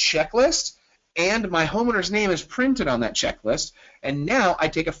got my checklist, and my homeowner's name is printed on that checklist, and now I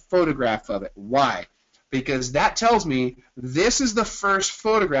take a photograph of it. Why? Because that tells me this is the first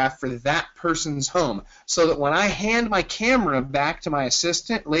photograph for that person's home, so that when I hand my camera back to my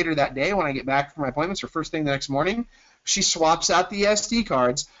assistant later that day when I get back from my appointments or first thing the next morning, she swaps out the SD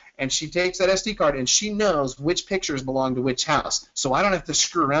cards, and she takes that SD card, and she knows which pictures belong to which house, so I don't have to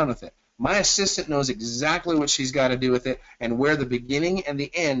screw around with it. My assistant knows exactly what she's got to do with it and where the beginning and the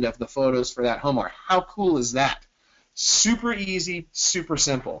end of the photos for that home are. How cool is that? Super easy, super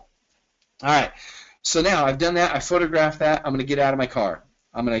simple. All right. So now I've done that. I photographed that. I'm going to get out of my car.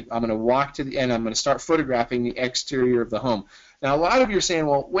 I'm going to walk to the end. I'm going to start photographing the exterior of the home. Now, a lot of you are saying,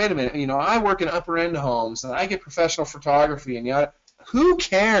 well, wait a minute. I work in upper-end homes, and I get professional photography, and yada. Who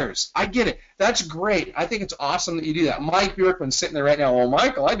cares? I get it. That's great. I think it's awesome that you do that. Mike Bjorkman's sitting there right now. Well,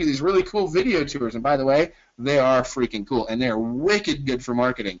 Michael, I do these really cool video tours, and by the way, they are freaking cool, and they're wicked good for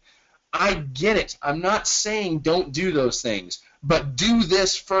marketing. I get it. I'm not saying don't do those things, but do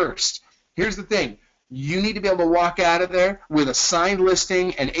this first. Here's the thing. You need to be able to walk out of there with a signed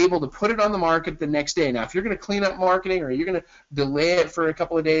listing and able to put it on the market the next day. Now, if you're going to clean up marketing or you're going to delay it for a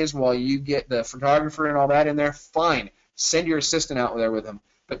couple of days while you get the photographer and all that in there, fine. Send your assistant out there with them.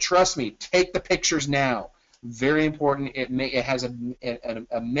 But trust me, take the pictures now. Very important. It has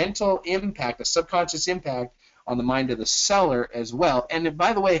a mental impact, a subconscious impact on the mind of the seller as well. And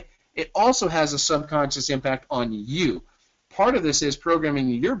by the way, it also has a subconscious impact on you. Part of this is programming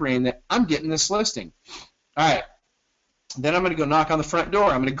your brain that I'm getting this listing. All right. Then I'm going to go knock on the front door.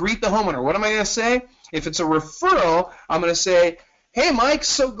 I'm going to greet the homeowner. What am I going to say? If it's a referral, I'm going to say, hey, Mike,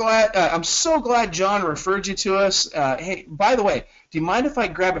 I'm so glad John referred you to us. Hey, by the way, do you mind if I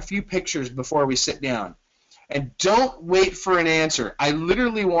grab a few pictures before we sit down? And don't wait for an answer. I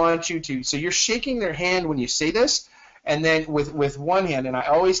literally want you to. So you're shaking their hand when you say this, and then with one hand, and I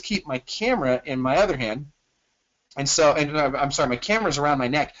always keep my camera in my other hand. And I'm sorry, my camera's around my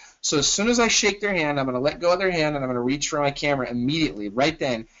neck. So as soon as I shake their hand, I'm going to let go of their hand, and I'm going to reach for my camera immediately, right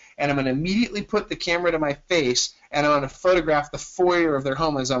then. And I'm going to immediately put the camera to my face, and I'm going to photograph the foyer of their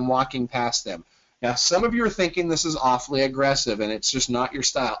home as I'm walking past them. Now, some of you are thinking this is awfully aggressive, and it's just not your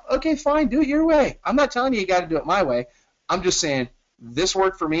style. Okay, fine, do it your way. I'm not telling you got to do it my way. I'm just saying this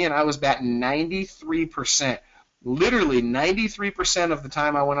worked for me, and I was batting 93%. Literally 93% of the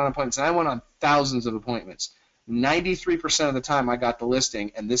time I went on appointments, and I went on thousands of appointments. 93% of the time I got the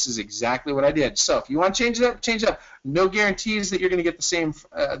listing, and this is exactly what I did. So if you want to change it up, change it up. No guarantees that you're going to get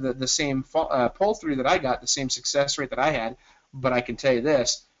the same pull-through that I got, the same success rate that I had, but I can tell you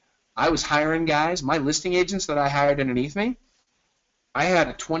this. I was hiring guys, my listing agents that I hired underneath me. I had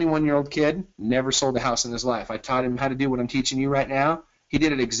a 21-year-old kid, never sold a house in his life. I taught him how to do what I'm teaching you right now. He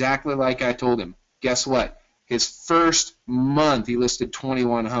did it exactly like I told him. Guess what? His first month, he listed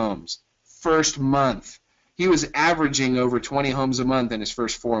 21 homes. First month. He was averaging over 20 homes a month in his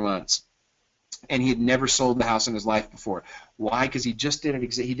first 4 months, and he had never sold the house in his life before. Why? Because he just did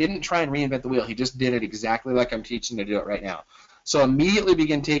it. He didn't try and reinvent the wheel. He just did it exactly like I'm teaching to do it right now. So immediately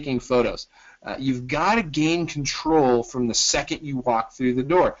begin taking photos. You've got to gain control from the second you walk through the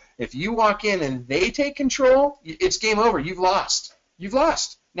door. If you walk in and they take control, it's game over. You've lost. You've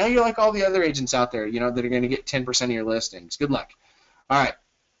lost. Now you're like all the other agents out there, that are going to get 10% of your listings. Good luck. All right.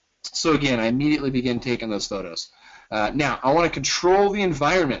 So again, I immediately begin taking those photos. Now, I want to control the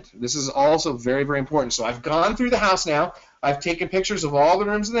environment. This is also very, very important. So I've gone through the house now. I've taken pictures of all the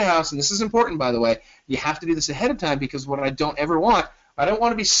rooms in the house, and this is important, by the way. You have to do this ahead of time because what I don't ever want, I don't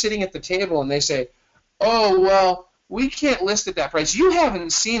want to be sitting at the table and they say, oh, well, we can't list at that price. You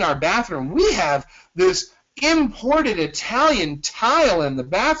haven't seen our bathroom. We have this imported Italian tile in the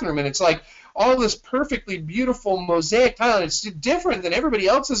bathroom, and it's like all this perfectly beautiful mosaic tile, and it's different than everybody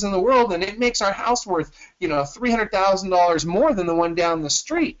else's in the world, and it makes our house worth, $300,000 more than the one down the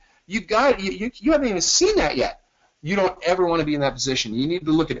street. You haven't even seen that yet. You don't ever want to be in that position. You need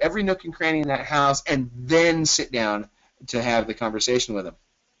to look at every nook and cranny in that house and then sit down to have the conversation with them.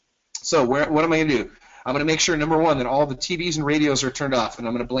 So what am I going to do? I'm going to make sure, number one, that all the TVs and radios are turned off, and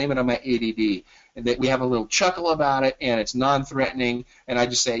I'm going to blame it on my ADD, and that we have a little chuckle about it, and it's non-threatening, and I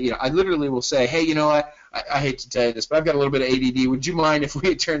just say, I literally will say, hey, you know what, I hate to tell you this, but I've got a little bit of ADD. Would you mind if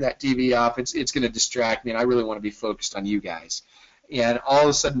we turn that TV off? It's going to distract me, and I really want to be focused on you guys. And all of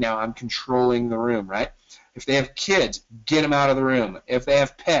a sudden now I'm controlling the room, right? If they have kids, get them out of the room. If they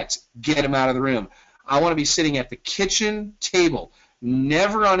have pets, get them out of the room. I want to be sitting at the kitchen table,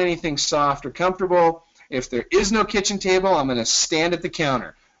 never on anything soft or comfortable. If there is no kitchen table, I'm going to stand at the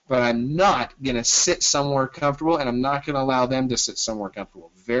counter. But I'm not going to sit somewhere comfortable, and I'm not going to allow them to sit somewhere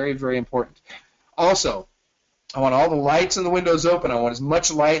comfortable. Very, very important. Also, I want all the lights and the windows open. I want as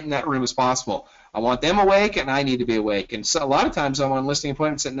much light in that room as possible. I want them awake, and I need to be awake. And so a lot of times I'm on listing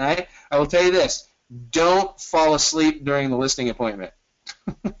appointments at night. I will tell you this. Don't fall asleep during the listing appointment.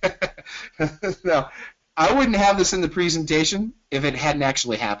 Now, I wouldn't have this in the presentation if it hadn't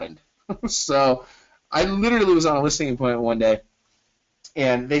actually happened. So I literally was on a listing appointment one day,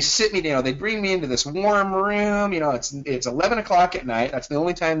 and they sit me down. They bring me into this warm room. It's 11 o'clock at night. That's the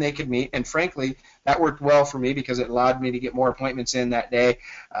only time they could meet, and frankly, that worked well for me because it allowed me to get more appointments in that day,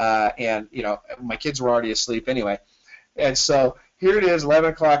 and my kids were already asleep anyway. And so here it is,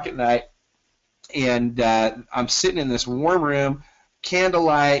 11 o'clock at night, And I'm sitting in this warm room,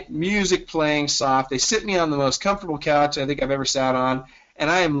 candlelight, music playing soft. They sit me on the most comfortable couch I think I've ever sat on, and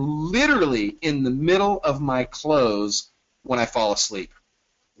I am literally in the middle of my clothes when I fall asleep.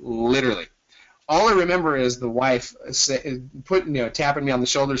 Literally. All I remember is the wife tapping me on the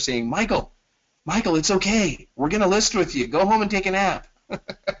shoulder saying, Michael, it's okay. We're going to list with you. Go home and take a nap.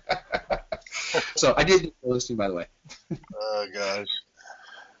 So I did do the listing, by the way. Oh, gosh.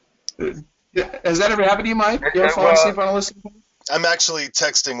 Has that ever happened to you, Mike? You ever fall asleep on a listing? I'm actually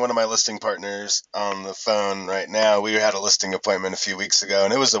texting one of my listing partners on the phone right now. We had a listing appointment a few weeks ago,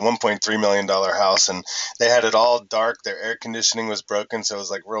 and it was a $1.3 million house, and they had it all dark. Their air conditioning was broken, so it was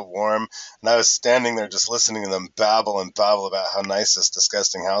like real warm. And I was standing there just listening to them babble about how nice this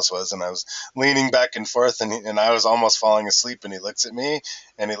disgusting house was, and I was leaning back and forth, and I was almost falling asleep, and he looks at me,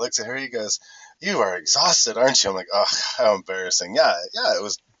 and he looks at her, he goes, "You are exhausted, aren't you?" I'm like, oh, how embarrassing. Yeah, it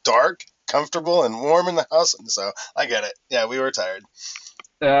was dark, comfortable, and warm in the house, and so I get it. Yeah, we were tired.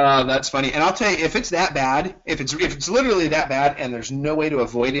 That's funny. And I'll tell you, if it's that bad, if it's literally that bad and there's no way to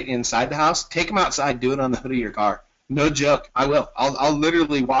avoid it inside the house, take them outside, do it on the hood of your car. No joke, I will. I'll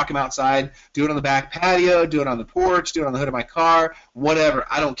literally walk them outside, do it on the back patio, do it on the porch, do it on the hood of my car, whatever.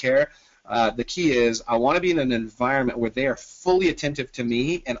 I don't care. The key is I want to be in an environment where they are fully attentive to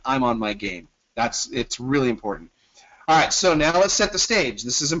me and I'm on my game. It's really important. All right, so now let's set the stage.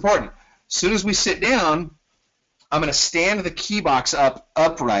 This is important. As soon as we sit down, I'm going to stand the key box up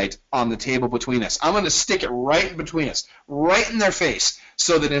upright on the table between us. I'm going to stick it right between us, right in their face,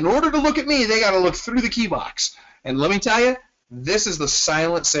 so that in order to look at me, they got to look through the key box. And let me tell you, this is the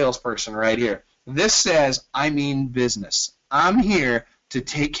silent salesperson right here. This says, I mean business. I'm here to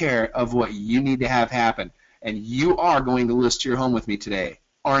take care of what you need to have happen, and you are going to list your home with me today.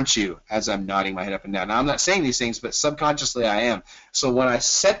 Aren't you? As I'm nodding my head up and down. Now, I'm not saying these things, but subconsciously I am. So when I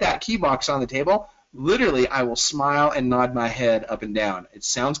set that key box on the table, literally I will smile and nod my head up and down. It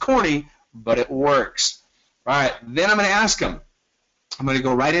sounds corny, but it works. All right, then I'm going to ask them. I'm going to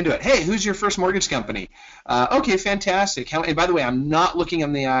go right into it. Hey, who's your first mortgage company? Okay, fantastic. And by the way, I'm not looking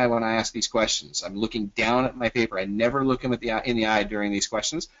in the eye when I ask these questions. I'm looking down at my paper. I never look them in the eye during these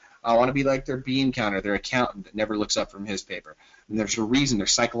questions. I want to be like their bean counter, their accountant that never looks up from his paper. And there's a reason,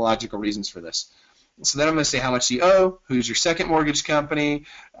 there's psychological reasons for this. So then I'm going to say, how much do you owe? Who's your second mortgage company?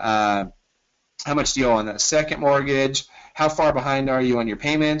 How much do you owe on that second mortgage? How far behind are you on your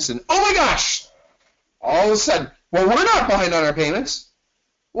payments? And oh my gosh, all of a sudden, well, we're not behind on our payments.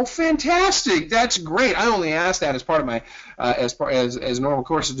 Well, fantastic. That's great. I only asked that as part of my as normal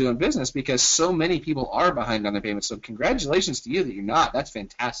course of doing business because so many people are behind on their payments. So congratulations to you that you're not. That's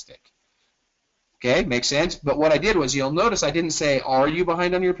fantastic. Okay, makes sense. But what I did was, you'll notice I didn't say, are you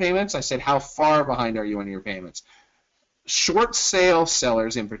behind on your payments? I said, how far behind are you on your payments? Short sale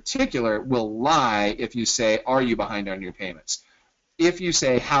sellers in particular will lie if you say, are you behind on your payments? If you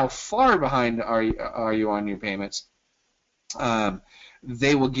say, how far behind are you on your payments,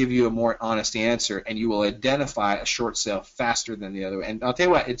 they will give you a more honest answer, and you will identify a short sale faster than the other. And I'll tell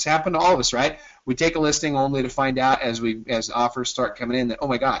you what, it's happened to all of us, right? We take a listing only to find out as offers start coming in that, oh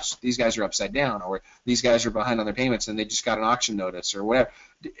my gosh, these guys are upside down, or these guys are behind on their payments and they just got an auction notice or whatever.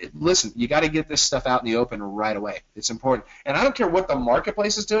 Listen, you got to get this stuff out in the open right away. It's important. And I don't care what the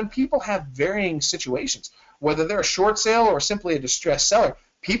marketplace is doing. People have varying situations. Whether they're a short sale or simply a distressed seller,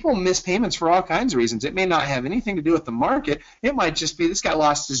 people miss payments for all kinds of reasons. It may not have anything to do with the market. It might just be this guy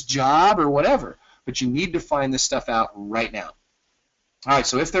lost his job or whatever. But you need to find this stuff out right now. All right,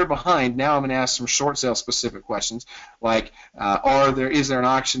 so if they're behind, now I'm going to ask some short sale specific questions like, is there an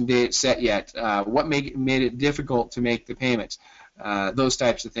auction date set yet? What made it difficult to make the payments? Those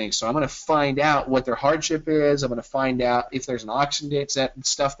types of things. So I'm going to find out what their hardship is. I'm going to find out if there's an auction date set and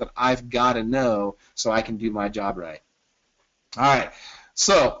stuff that I've got to know so I can do my job right. All right.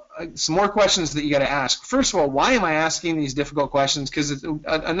 So some more questions that you got to ask. First of all, why am I asking these difficult questions? Because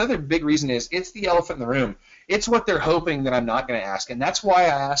another big reason is it's the elephant in the room. It's what they're hoping that I'm not going to ask, and that's why I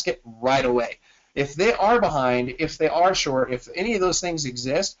ask it right away. If they are behind, if they are short, if any of those things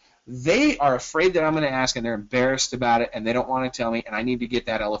exist, they are afraid that I'm going to ask, and they're embarrassed about it, and they don't want to tell me, and I need to get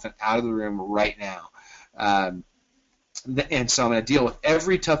that elephant out of the room right now. And so I'm going to deal with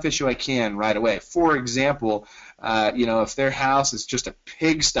every tough issue I can right away. For example, if their house is just a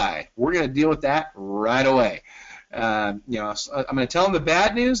pigsty, we're going to deal with that right away. I'm going to tell them the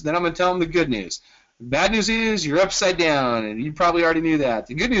bad news, then I'm going to tell them the good news. The bad news is you're upside down, and you probably already knew that.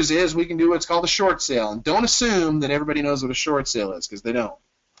 The good news is we can do what's called a short sale, and don't assume that everybody knows what a short sale is, because they don't.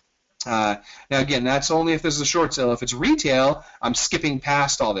 Now, again, that's only if this is a short sale. If it's retail, I'm skipping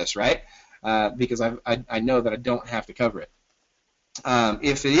past all this, right? Because I know that I don't have to cover it.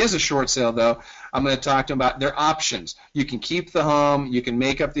 If it is a short sale, though, I'm going to talk to them about their options. You can keep the home, you can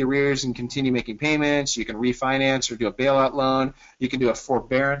make up the arrears and continue making payments, you can refinance or do a bailout loan, you can do a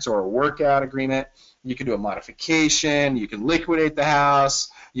forbearance or a workout agreement, you can do a modification, you can liquidate the house,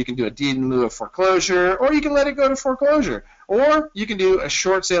 you can do a deed in lieu of foreclosure, or you can let it go to foreclosure, or you can do a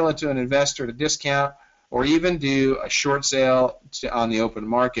short sale into an investor at a discount, or even do a short sale on the open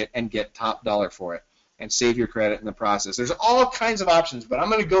market and get top dollar for it and save your credit in the process. There's all kinds of options, but I'm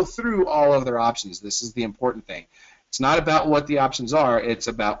going to go through all of their options. This is the important thing. It's not about what the options are. It's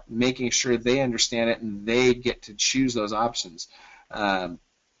about making sure they understand it and they get to choose those options. And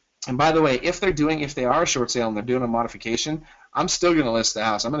by the way, if they are a short sale and they're doing a modification, I'm still going to list the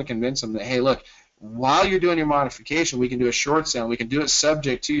house. I'm going to convince them that, hey, look, while you're doing your modification, we can do a short sale. We can do it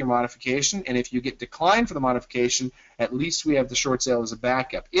subject to your modification, and if you get declined for the modification, at least we have the short sale as a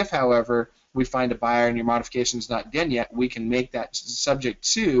backup. If, however, we find a buyer and your modification is not done yet, we can make that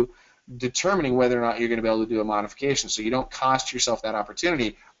subject to determining whether or not you're going to be able to do a modification, so you don't cost yourself that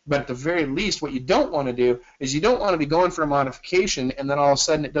opportunity. But at the very least, what you don't want to do is you don't want to be going for a modification and then all of a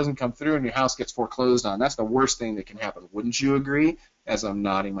sudden it doesn't come through and your house gets foreclosed on. That's the worst thing that can happen. Wouldn't you agree? As I'm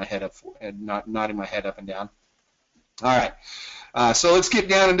nodding my head up and down. All right, so let's get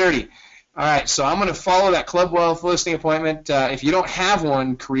down and dirty. All right, so I'm going to follow that Club Wealth listing appointment. If you don't have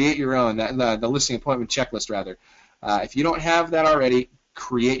one, create your own. The listing appointment checklist, rather. If you don't have that already,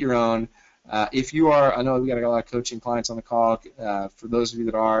 create your own. If you are, I know we got a lot of coaching clients on the call. For those of you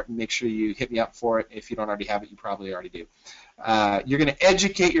that are, make sure you hit me up for it. If you don't already have it, you probably already do. You're going to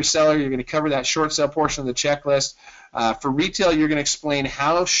educate your seller. You're going to cover that short sale portion of the checklist. For retail, you're going to explain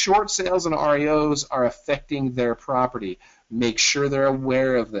how short sales and REOs are affecting their property. Make sure they're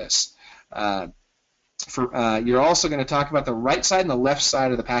aware of this. You're also going to talk about the right side and the left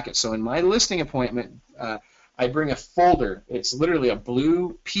side of the packet. So in my listing appointment, I bring a folder. It's literally a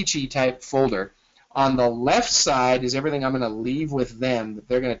blue peachy type folder. On the left side is everything I'm going to leave with them that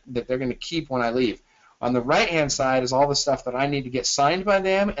they're going to keep when I leave. On the right hand side is all the stuff that I need to get signed by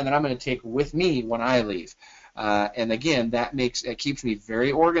them and that I'm going to take with me when I leave. And again, it keeps me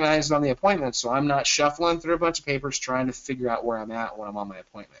very organized on the appointment, so I'm not shuffling through a bunch of papers trying to figure out where I'm at when I'm on my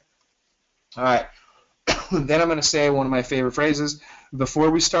appointment. All right. Then I'm going to say one of my favorite phrases. Before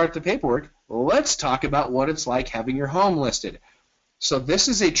we start the paperwork, let's talk about what it's like having your home listed. So this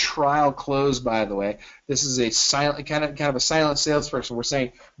is a trial close, by the way. This is a silent kind of a silent salesperson. We're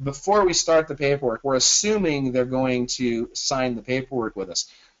saying before we start the paperwork, we're assuming they're going to sign the paperwork with us.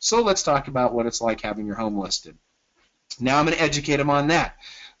 So let's talk about what it's like having your home listed. Now I'm going to educate them on that.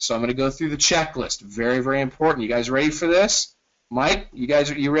 So I'm going to go through the checklist. Very, very important. You guys ready for this? Mike,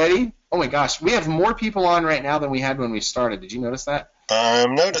 are you ready? Oh my gosh, we have more people on right now than we had when we started. Did you notice that?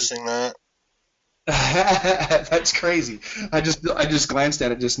 I'm noticing that. That's crazy. I just glanced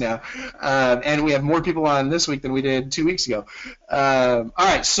at it just now, and we have more people on this week than we did 2 weeks ago. All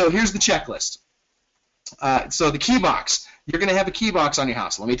right, so here's the checklist. So the key box. You're going to have a key box on your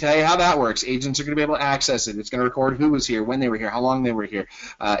house. Let me tell you how that works. Agents are going to be able to access it. It's going to record who was here, when they were here, how long they were here.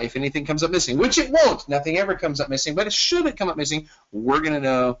 If anything comes up missing, which it won't. Nothing ever comes up missing, but should it come up missing, we're going to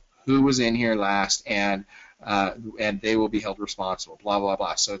know who was in here last, and they will be held responsible, blah, blah,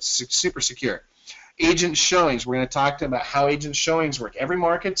 blah. So it's super secure. Agent showings. We're going to talk to them about how agent showings work. Every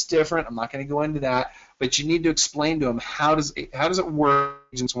market's different. I'm not going to go into that, but you need to explain to them how does it work.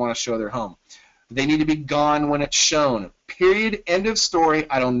 Agents want to show their home. They need to be gone when it's shown. Period. End of story.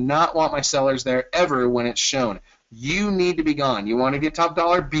 I do not want my sellers there ever when it's shown. You need to be gone. You want to get top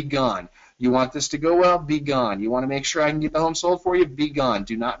dollar? Be gone. You want this to go well? Be gone. You want to make sure I can get the home sold for you? Be gone.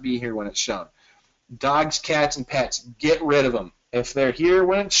 Do not be here when it's shown. Dogs, cats, and pets, get rid of them. If they're here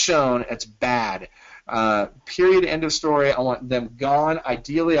when it's shown, it's bad. Period. End of story. I want them gone.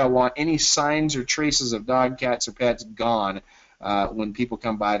 Ideally, I want any signs or traces of dog, cats, or pets gone when people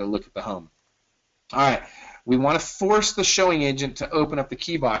come by to look at the home. All right, we want to force the showing agent to open up the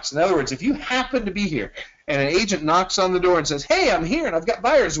key box. In other words, if you happen to be here and an agent knocks on the door and says, hey, I'm here and I've got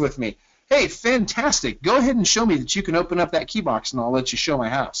buyers with me, hey, fantastic, go ahead and show me that you can open up that key box and I'll let you show my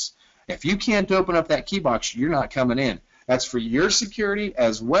house. If you can't open up that key box, you're not coming in. That's for your security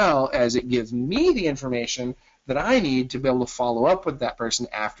as well as it gives me the information that I need to be able to follow up with that person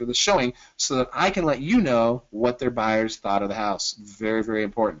after the showing so that I can let you know what their buyers thought of the house. Very, very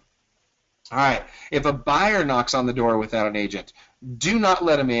important. All right, if a buyer knocks on the door without an agent, do not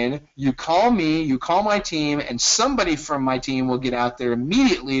let them in. You call me, you call my team, and somebody from my team will get out there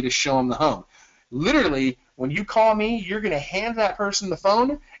immediately to show them the home. Literally, when you call me, you're going to hand that person the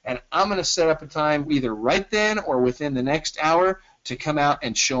phone, and I'm going to set up a time either right then or within the next hour to come out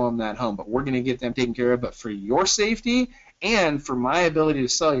and show them that home. But we're going to get them taken care of. But for your safety and for my ability to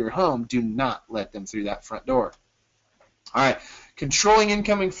sell your home, do not let them through that front door. All right, controlling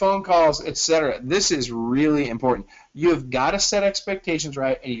incoming phone calls, etc. This is really important. You have got to set expectations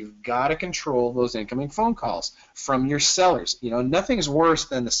right, and you've got to control those incoming phone calls from your sellers. You know, nothing's worse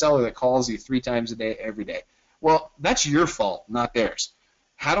than the seller that calls you 3 times a day, every day. Well, that's your fault, not theirs.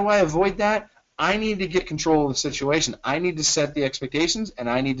 How do I avoid that? I need to get control of the situation. I need to set the expectations, and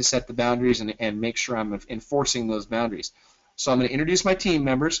I need to set the boundaries and make sure I'm enforcing those boundaries. So I'm going to introduce my team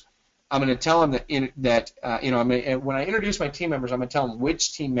members. I'm going to tell them when I introduce my team members, I'm going to tell them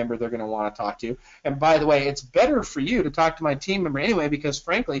which team member they're going to want to talk to. And by the way, it's better for you to talk to my team member anyway, because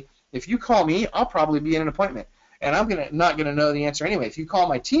frankly, if you call me, I'll probably be in an appointment, and I'm not going to know the answer anyway. If you call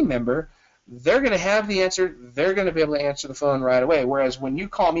my team member, they're going to have the answer. They're going to be able to answer the phone right away. Whereas when you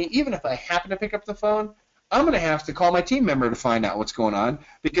call me, even if I happen to pick up the phone, I'm going to have to call my team member to find out what's going on,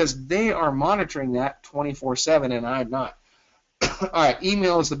 because they are monitoring that 24/7, and I'm not. All right,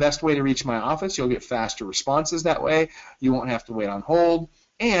 email is the best way to reach my office. You'll get faster responses that way. You won't have to wait on hold.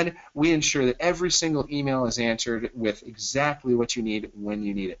 And we ensure that every single email is answered with exactly what you need when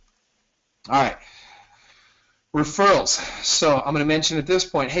you need it. All right, referrals. So I'm going to mention at this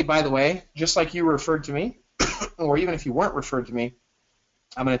point, hey, by the way, just like you were referred to me, or even if you weren't referred to me,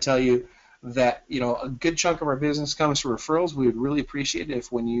 I'm going to tell you that, you know, a good chunk of our business comes from referrals. We would really appreciate it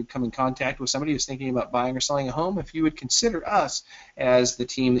if when you come in contact with somebody who's thinking about buying or selling a home, if you would consider us as the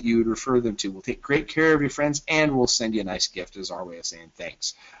team that you would refer them to. We'll take great care of your friends, and we'll send you a nice gift as our way of saying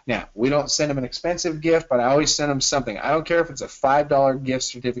thanks. Now, we don't send them an expensive gift, but I always send them something. I don't care if it's a $5 gift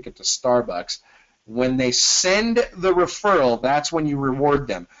certificate to Starbucks. When they send the referral, that's when you reward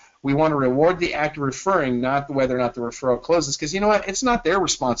them. We want to reward the act of referring, not whether or not the referral closes, because you know what? It's not their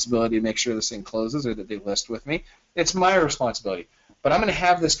responsibility to make sure this thing closes or that they list with me. It's my responsibility. But I'm going to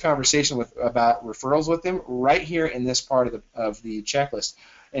have this conversation about referrals with them right here in this part of the checklist.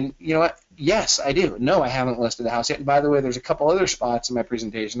 And you know what? Yes, I do. No, I haven't listed the house yet. And by the way, there's a couple other spots in my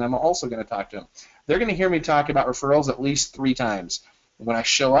presentation I'm also going to talk to them. They're going to hear me talk about referrals at least 3 times. When I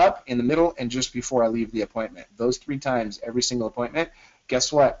show up, in the middle, and just before I leave the appointment. Those 3 times, every single appointment.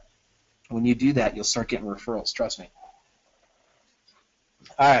 Guess what? When you do that, you'll start getting referrals. Trust me.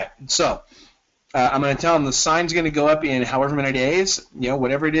 All right. So I'm going to tell them the sign's going to go up in however many days. You know,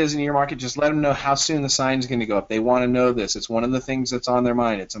 whatever it is in your market, just let them know how soon the sign's going to go up. They want to know this. It's one of the things that's on their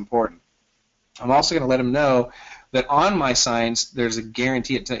mind. It's important. I'm also going to let them know that on my signs, there's a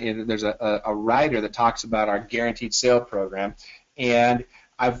guarantee. There's a rider that talks about our guaranteed sale program. And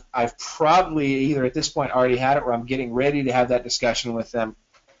I've probably either at this point already had it, or I'm getting ready to have that discussion with them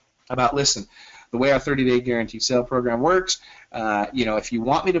about, listen, the way our 30-day guaranteed sale program works, you know, if you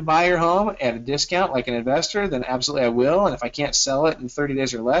want me to buy your home at a discount like an investor, then absolutely I will. And if I can't sell it in 30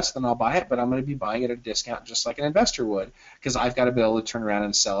 days or less, then I'll buy it. But I'm going to be buying it at a discount just like an investor would, because I've got to be able to turn around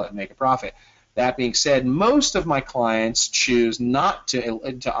and sell it and make a profit. That being said, most of my clients choose not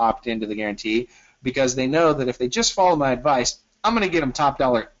to opt into the guarantee because they know that if they just follow my advice, I'm going to get them top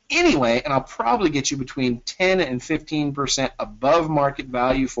dollar anyway, and I'll probably get you between 10 and 15% above market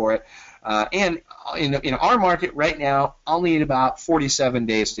value for it. And in our market right now, I'll need about 47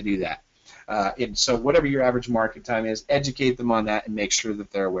 days to do that. And so whatever your average market time is, educate them on that and make sure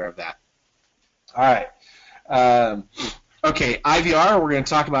that they're aware of that. All right. Okay, IVR, we're going to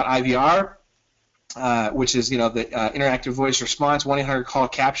talk about IVR. Which is, you know, the interactive voice response, 1-800 call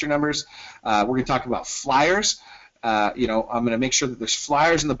capture numbers. We're going to talk about flyers. You know, I'm going to make sure that there's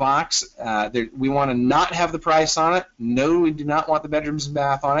flyers in the box. We want to not have the price on it. No, we do not want the bedrooms and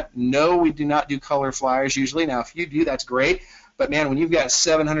bath on it. No, we do not do color flyers usually. Now, if you do, that's great. But, man, when you've got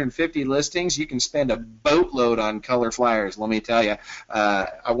 750 listings, you can spend a boatload on color flyers, let me tell you.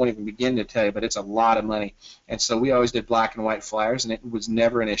 I won't even begin to tell you, but it's a lot of money. And so we always did black and white flyers, and it was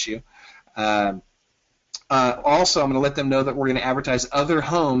never an issue. Also, I'm going to let them know that we're going to advertise other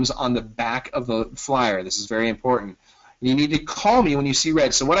homes on the back of the flyer. This is very important. You need to call me when you see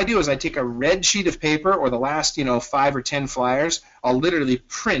red. So what I do is I take a red sheet of paper, or the last 5 or 10 flyers, I'll literally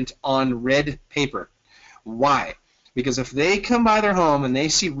print on red paper. Why? Because if they come by their home and they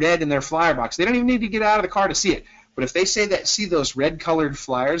see red in their flyer box, they don't even need to get out of the car to see it. But if they see those red-colored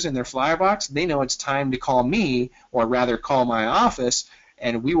flyers in their flyer box, they know it's time to call me, or rather call my office,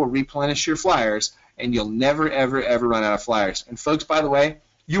 and we will replenish your flyers. And you'll never, ever, ever run out of flyers. And folks, by the way,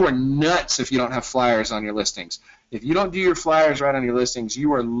 you are nuts if you don't have flyers on your listings. If you don't do your flyers right on your listings,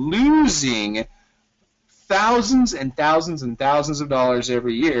 you are losing thousands and thousands and thousands of dollars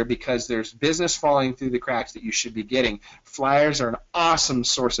every year because there's business falling through the cracks that you should be getting. Flyers are an awesome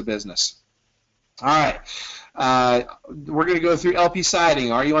source of business. All right. We're going to go through LP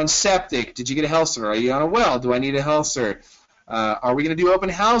siding. Are you on septic? Did you get a health cert? Are you on a well? Do I need a health cert? Are we going to do open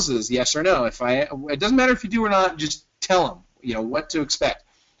houses? Yes or no? It doesn't matter if you do or not. Just tell them, what to expect.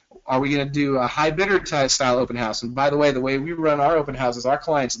 Are we going to do a high bidder style open house? And by the way we run our open houses, our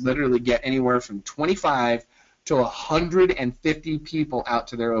clients literally get anywhere from 25 to 150 people out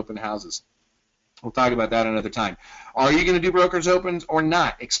to their open houses. We'll talk about that another time. Are you going to do brokers opens or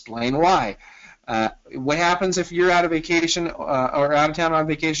not? Explain why. What happens if you're out of vacation or out of town on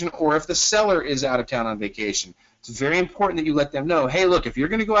vacation, or if the seller is out of town on vacation? It's very important that you let them know, hey, look, if you're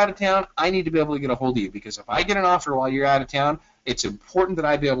going to go out of town, I need to be able to get a hold of you, because if I get an offer while you're out of town, it's important that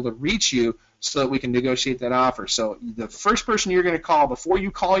I be able to reach you so that we can negotiate that offer. So the first person you're going to call before you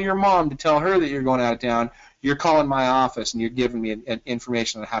call your mom to tell her that you're going out of town, you're calling my office and you're giving me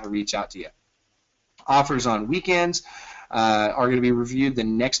information on how to reach out to you. Offers on weekends are going to be reviewed the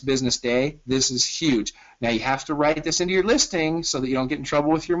next business day. This is huge. Now, you have to write this into your listing so that you don't get in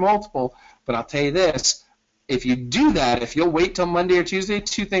trouble with your multiple, but I'll tell you this. If you do that, if you'll wait till Monday or Tuesday, a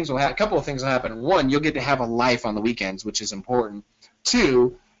couple of things will happen. One, you'll get to have a life on the weekends, which is important.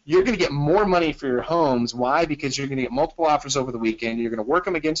 Two, you're going to get more money for your homes. Why? Because you're going to get multiple offers over the weekend. You're going to work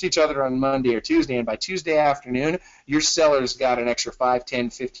them against each other on Monday or Tuesday, and by Tuesday afternoon, your seller's got an extra 5, 10,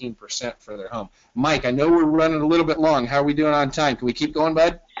 15% for their home. Mike, I know we're running a little bit long. How are we doing on time? Can we keep going,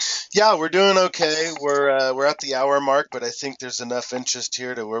 bud? Yeah, we're doing okay. We're at the hour mark, but I think there's enough interest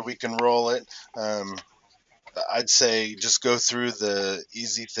here to where we can roll it. I'd say just go through the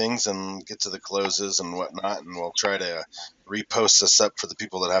easy things and get to the closes and whatnot, and we'll try to repost this up for the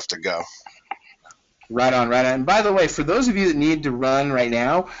people that have to go. Right on. And by the way, for those of you that need to run right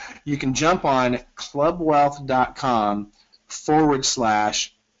now, you can jump on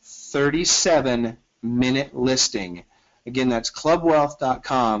clubwealth.com/37-minute listing. Again, that's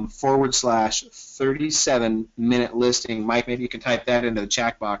clubwealth.com/37-minute listing. Mike, maybe you can type that into the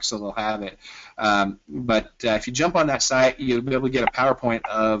chat box so they'll have it. But if you jump on that site, you'll be able to get a PowerPoint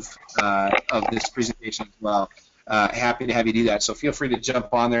of this presentation as well. Happy to have you do that. So feel free to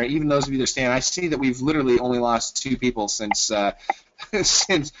jump on there. Even those of you that are staying, I see that we've literally only lost 2 people since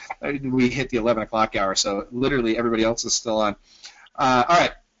since we hit the 11 o'clock hour. So literally everybody else is still on. All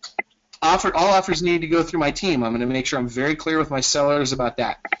right. All offers need to go through my team. I'm going to make sure I'm very clear with my sellers about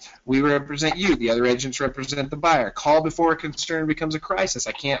that. We represent you. The other agents represent the buyer. Call before a concern becomes a crisis.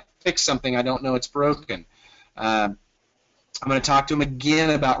 I can't fix something I don't know it's broken. I'm going to talk to them again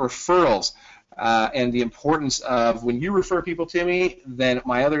about referrals and the importance of when you refer people to me, then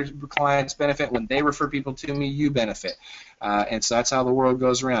my other clients benefit. When they refer people to me, you benefit. And so that's how the world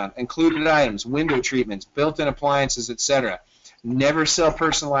goes around. Included items, window treatments, built-in appliances, etc. Never sell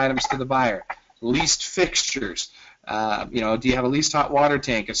personal items to the buyer. Leased fixtures. Do you have a leased hot water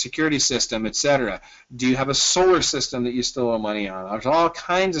tank, a security system, etc.? Do you have a solar system that you still owe money on? There's all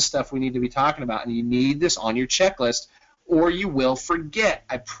kinds of stuff we need to be talking about, and you need this on your checklist, or you will forget.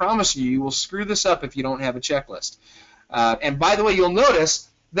 I promise you will screw this up if you don't have a checklist. And by the way, you'll notice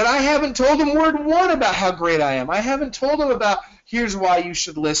that I haven't told them word one about how great I am. I haven't told them about here's why you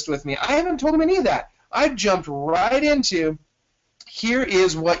should list with me. I haven't told them any of that. I jumped right into here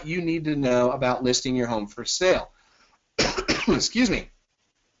is what you need to know about listing your home for sale. Excuse me.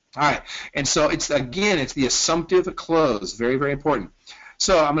 All right. And so it's the assumptive close. Very, very important.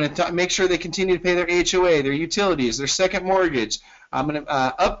 So I'm going to make sure they continue to pay their HOA, their utilities, their second mortgage. I'm going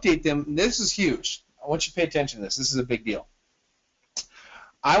to update them. This is huge. I want you to pay attention to this. This is a big deal.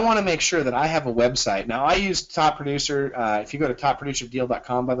 I want to make sure that I have a website. Now, I use Top Producer. If you go to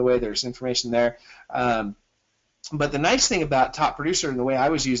topproducerdeal.com, by the way, there's information there. But the nice thing about Top Producer and the way I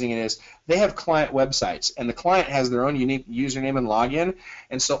was using it is they have client websites, and the client has their own unique username and login.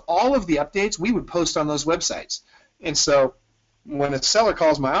 And so all of the updates we would post on those websites. And so when a seller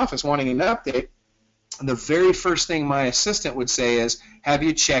calls my office wanting an update, the very first thing my assistant would say is, have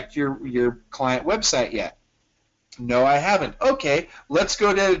you checked your client website yet? No, I haven't. Okay, let's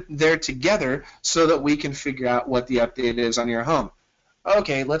go there together so that we can figure out what the update is on your home.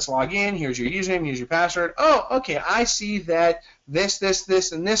 Okay, let's log in. Here's your username. Here's your password. Oh, okay, I see that this,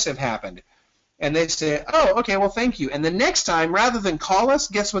 and this have happened. And they say, oh, okay, well, thank you. And the next time, rather than call us,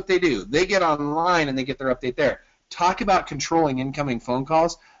 guess what they do? They get online and they get their update there. Talk about controlling incoming phone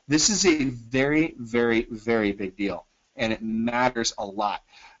calls. This is a very, very, very big deal, and it matters a lot.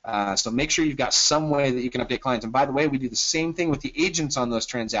 So make sure you've got some way that you can update clients. And by the way, we do the same thing with the agents on those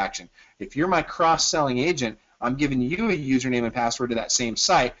transactions. If you're my cross-selling agent, I'm giving you a username and password to that same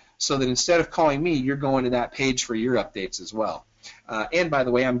site so that instead of calling me, you're going to that page for your updates as well. And by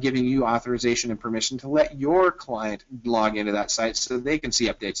the way, I'm giving you authorization and permission to let your client log into that site so they can see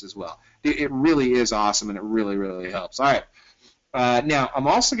updates as well. It really is awesome, and it really, really helps. All right. Now, I'm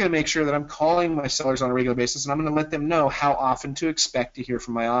also going to make sure that I'm calling my sellers on a regular basis, and I'm going to let them know how often to expect to hear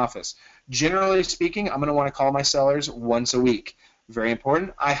from my office. Generally speaking, I'm going to want to call my sellers once a week. Very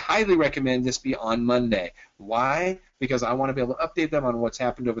important. I highly recommend this be on Monday. Why? Because I want to be able to update them on what's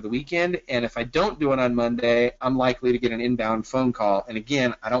happened over the weekend, and if I don't do it on Monday, I'm likely to get an inbound phone call. And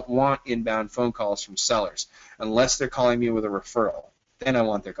again, I don't want inbound phone calls from sellers unless they're calling me with a referral. Then I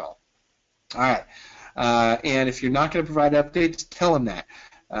want their call. All right. And if you're not going to provide updates, tell them that.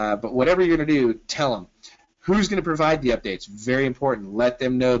 But whatever you're going to do, tell them. Who's going to provide the updates? Very important. Let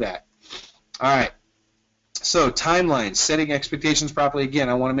them know that. All right. So timelines, setting expectations properly. Again,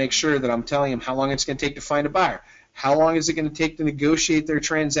 I want to make sure that I'm telling them how long it's going to take to find a buyer. How long is it going to take to negotiate their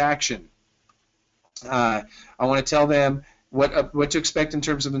transaction? I want to tell them what to expect in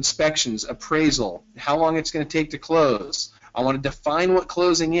terms of inspections, appraisal, how long it's going to take to close. I want to define what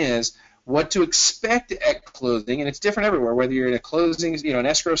closing is, what to expect at closing, and it's different everywhere, whether you're in a closing, an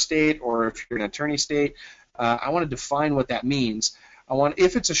escrow state, or if you're in an attorney state. I want to define what that means.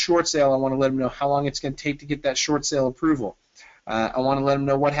 If it's a short sale, I want to let them know how long it's going to take to get that short sale approval. I want to let them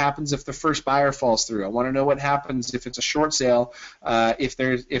know what happens if the first buyer falls through. I want to know what happens if it's a short sale, if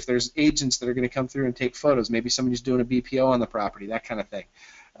there's agents that are going to come through and take photos, maybe somebody's doing a BPO on the property, that kind of thing.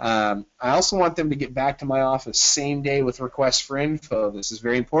 I also want them to get back to my office same day with requests for info. This is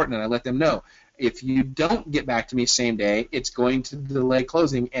very important, and I let them know. If you don't get back to me same day, it's going to delay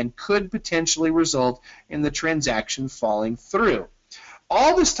closing and could potentially result in the transaction falling through.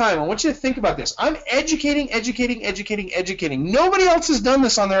 All this time, I want you to think about this. I'm educating. Nobody else has done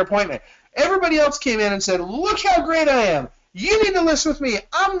this on their appointment. Everybody else came in and said, look how great I am. You need to list with me.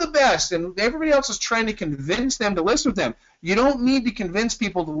 I'm the best. And everybody else is trying to convince them to list with them. You don't need to convince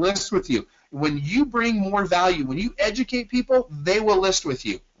people to list with you. When you bring more value, when you educate people, they will list with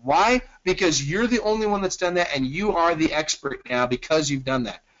you. Why? Because you're the only one that's done that, and you are the expert now because you've done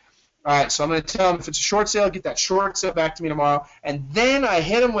that. All right, so I'm going to tell them if it's a short sale, get that short sale back to me tomorrow. And then I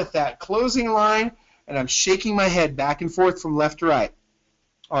hit them with that closing line, and I'm shaking my head back and forth from left to right.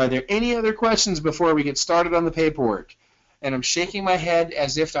 Are there any other questions before we get started on the paperwork? And I'm shaking my head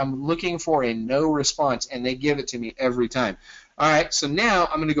as if I'm looking for a no response, and they give it to me every time. All right, so now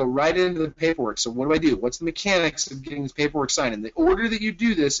I'm going to go right into the paperwork. So what do I do? What's the mechanics of getting this paperwork signed? And the order that you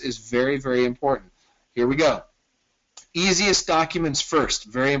do this is very, very important. Here we go. Easiest documents first,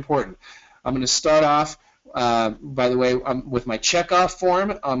 very important. I'm going to start off, by the way, with my checkoff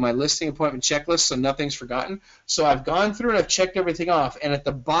form on my listing appointment checklist, so nothing's forgotten. So I've gone through and I've checked everything off, and at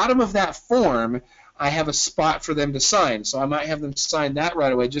the bottom of that form, I have a spot for them to sign. So I might have them sign that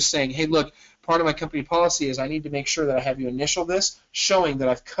right away, just saying, hey, look, part of my company policy is I need to make sure that I have you initial this, showing that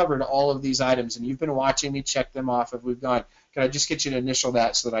I've covered all of these items, and you've been watching me check them off as we've gone. Can I just get you to initial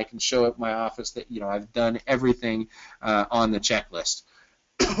that so that I can show at my office that I've done everything on the checklist?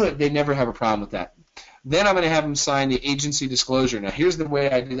 They never have a problem with that. Then I'm going to have them sign the agency disclosure. Now here's the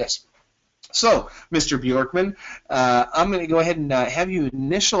way I do this. So, Mr. Bjorkman, I'm going to go ahead and have you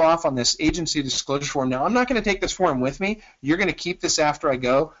initial off on this agency disclosure form. Now I'm not going to take this form with me. You're going to keep this after I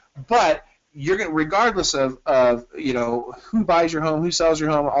go, but you're going to, regardless of who buys your home, who sells your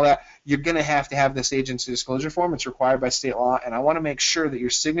home, all that, you're going to have this agency disclosure form. It's required by state law, and I want to make sure that your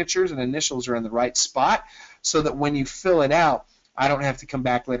signatures and initials are in the right spot so that when you fill it out, I don't have to come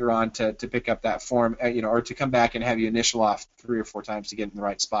back later on to pick up that form, or to come back and have you initial off 3 or 4 times to get in the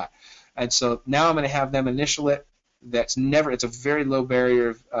right spot. And so now I'm going to have them initial it. It's a very low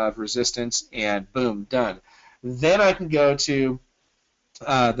barrier of resistance, and boom, done. Then I can go to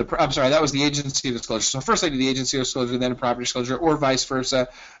that was the agency disclosure. So first I do the agency disclosure, then a property disclosure, or vice versa.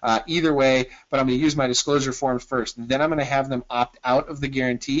 Either way, but I'm going to use my disclosure forms first. Then I'm going to have them opt out of the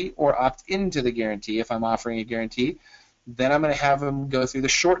guarantee or opt into the guarantee if I'm offering a guarantee. Then I'm going to have them go through the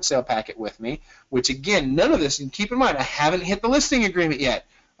short sale packet with me, which again, none of this, and keep in mind, I haven't hit the listing agreement yet.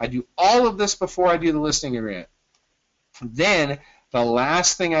 I do all of this before I do the listing agreement. Then the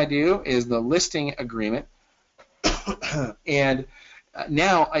last thing I do is the listing agreement, and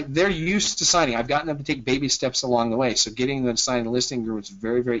now they're used to signing. I've gotten them to take baby steps along the way, so getting them to sign the listing agreement is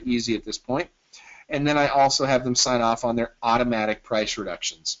very, very easy at this point. And then I also have them sign off on their automatic price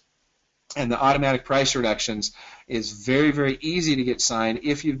reductions. And the automatic price reductions is very, very easy to get signed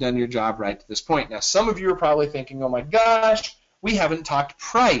if you've done your job right to this point. Now, some of you are probably thinking, oh my gosh, we haven't talked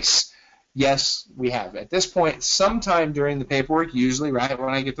price. Yes, we have. At this point, sometime during the paperwork, usually right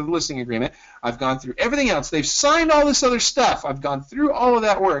when I get to the listing agreement, I've gone through everything else. They've signed all this other stuff. I've gone through all of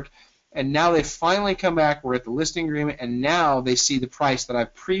that work, And now they finally come back. We're at the listing agreement, and now they see the price that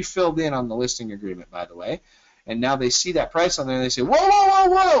I've pre-filled in on the listing agreement, by the way. And now they see that price on there, and they say, whoa, whoa, whoa,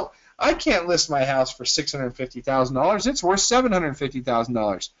 whoa! I can't list my house for $650,000. It's worth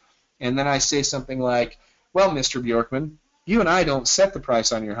 $750,000. And then I say something like, well, Mr. Bjorkman, you and I don't set the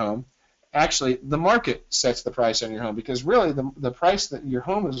price on your home. Actually, the market sets the price on your home, because really the price that your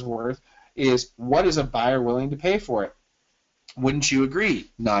home is worth is what is a buyer willing to pay for it. Wouldn't you agree?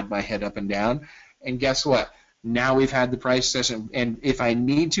 Nod my head up and down. And guess what? Now we've had the price session, and if I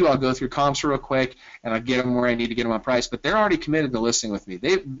need to, I'll go through comps real quick, and I'll get them where I need to get them on price. But they're already committed to listing with me.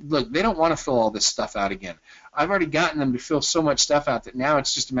 They don't want to fill all this stuff out again. I've already gotten them to fill so much stuff out that now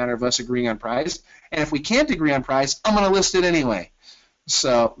it's just a matter of us agreeing on price. And if we can't agree on price, I'm going to list it anyway.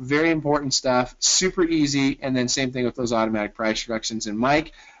 So very important stuff, super easy, and then same thing with those automatic price reductions. And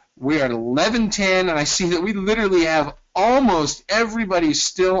Mike, we are at 11:10, and I see that we literally have almost everybody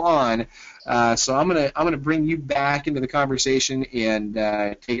still on. So I'm gonna bring you back into the conversation and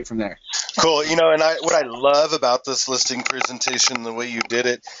take it from there. Cool. And what I love about this listing presentation, the way you did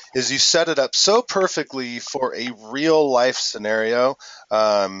it, is you set it up so perfectly for a real life scenario.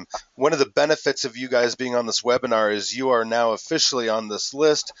 One of the benefits of you guys being on this webinar is you are now officially on this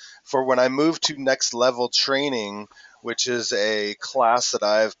list for when I move to next level training, which is a class that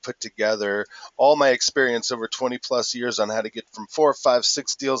I've put together, all my experience over 20 plus years on how to get from 4, 5,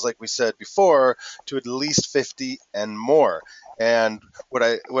 6 deals, like we said before, to at least 50 and more. And what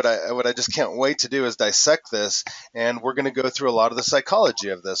I just can't wait to do is dissect this, and we're going to go through a lot of the psychology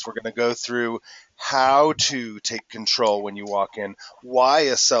of this. We're going to go through how to take control when you walk in, why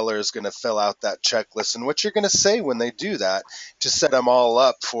a seller is going to fill out that checklist, and what you're going to say when they do that to set them all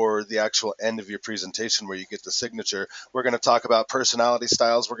up for the actual end of your presentation where you get the signature. We're going to talk about personality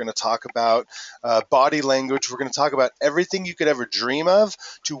styles. We're going to talk about body language. We're going to talk about everything you could ever dream of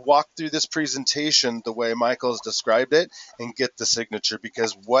to walk through this presentation the way Michael has described it and get the signature,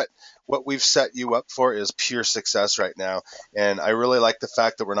 because what we've set you up for is pure success right now. And I really like the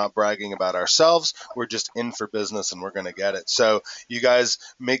fact that we're not bragging about ourselves. We're just in for business, and we're going to get it. So you guys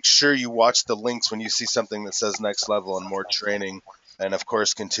make sure you watch the links when you see something that says next level and more training. And of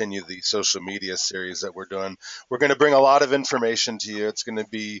course, continue the social media series that we're doing. We're going to bring a lot of information to you. It's going to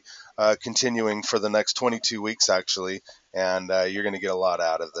be continuing for the next 22 weeks, actually. And you're going to get a lot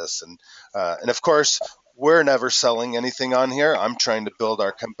out of this. And of course, we're never selling anything on here. I'm trying to build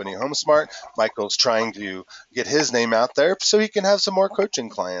our company HomeSmart. Michael's trying to get his name out there so he can have some more coaching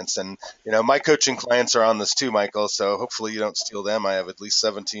clients. And, my coaching clients are on this too, Michael, so hopefully you don't steal them. I have at least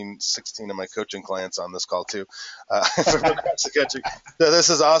 16 of my coaching clients on this call too from across the country. So this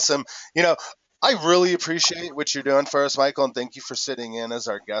is awesome. I really appreciate what you're doing for us, Michael, and thank you for sitting in as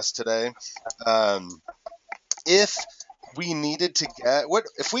our guest today. If we needed to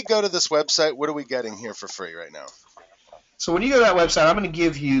if we go to this website, what are we getting here for free right now? So when you go to that website, I'm going to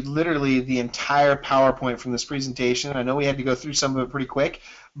give you literally the entire PowerPoint from this presentation. I know we had to go through some of it pretty quick,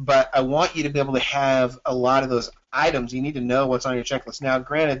 but I want you to be able to have a lot of those items. You need to know what's on your checklist. Now,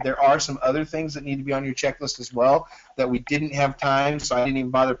 granted, there are some other things that need to be on your checklist as well that we didn't have time, so I didn't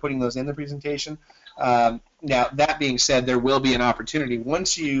even bother putting those in the presentation. Now, that being said, there will be an opportunity.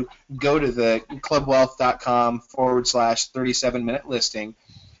 Once you go to the clubwealth.com/37-minute listing,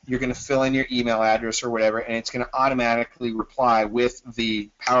 you're going to fill in your email address or whatever, and it's going to automatically reply with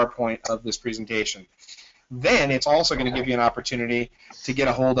the PowerPoint of this presentation. Then it's also going to give you an opportunity to get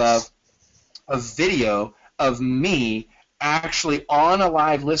a hold of a video of me actually on a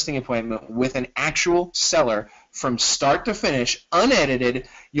live listing appointment with an actual seller from start to finish, unedited.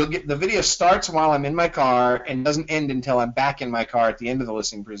 You'll get the video starts while I'm in my car and doesn't end until I'm back in my car at the end of the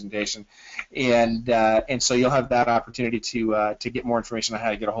listing presentation, and so you'll have that opportunity to get more information on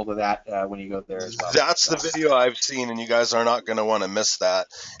how to get a hold of that when you go there as well. That's the video I've seen, and you guys are not going to want to miss that.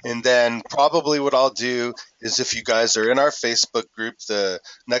 And then probably what I'll do is, if you guys are in our Facebook group, the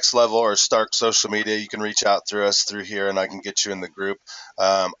Next Level or Stark Social Media, you can reach out through us through here, and I can get you in the group.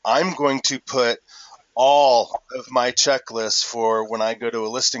 I'm going to put all of my checklists for when I go to a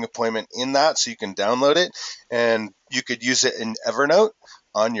listing appointment in that, so you can download it, and you could use it in Evernote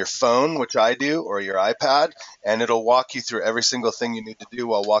on your phone, which I do, or your iPad, and it'll walk you through every single thing you need to do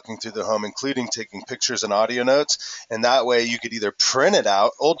while walking through the home, including taking pictures and audio notes. And that way you could either print it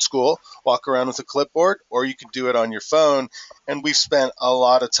out, old school, walk around with a clipboard, or you could do it on your phone. And we've spent a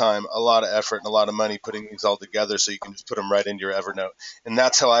lot of time, a lot of effort, and a lot of money putting these all together so you can just put them right into your Evernote. And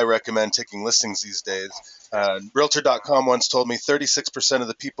that's how I recommend taking listings these days. Realtor.com once told me 36% of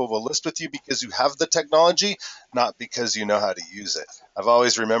the people will list with you because you have the technology, not because you know how to use it. I've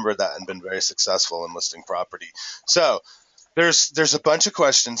always remembered that and been very successful in listing property. So There's a bunch of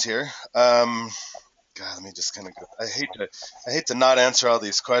questions here. God, let me just kind of go. I hate to not answer all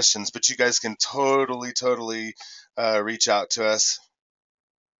these questions, but you guys can totally reach out to us.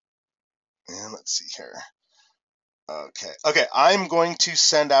 And let's see here. Okay. I'm going to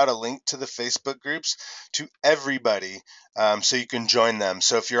send out a link to the Facebook groups to everybody, so you can join them.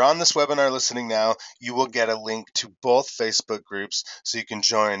 So if you're on this webinar listening now, you will get a link to both Facebook groups so you can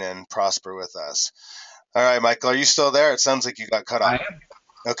join and prosper with us. All right, Michael, are you still there? It sounds like you got cut I off. am.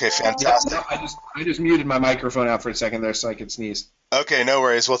 Okay, Yeah, fantastic. no, I just muted my microphone out for a second there so I could sneeze. Okay, no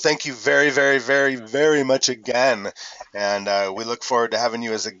worries. Well, thank you very much again. And we look forward to having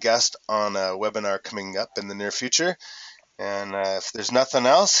you as a guest on a webinar coming up in the near future. And if there's nothing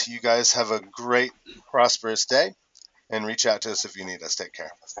else, you guys have a great, prosperous day and reach out to us if you need us. Take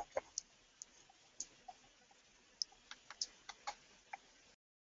care.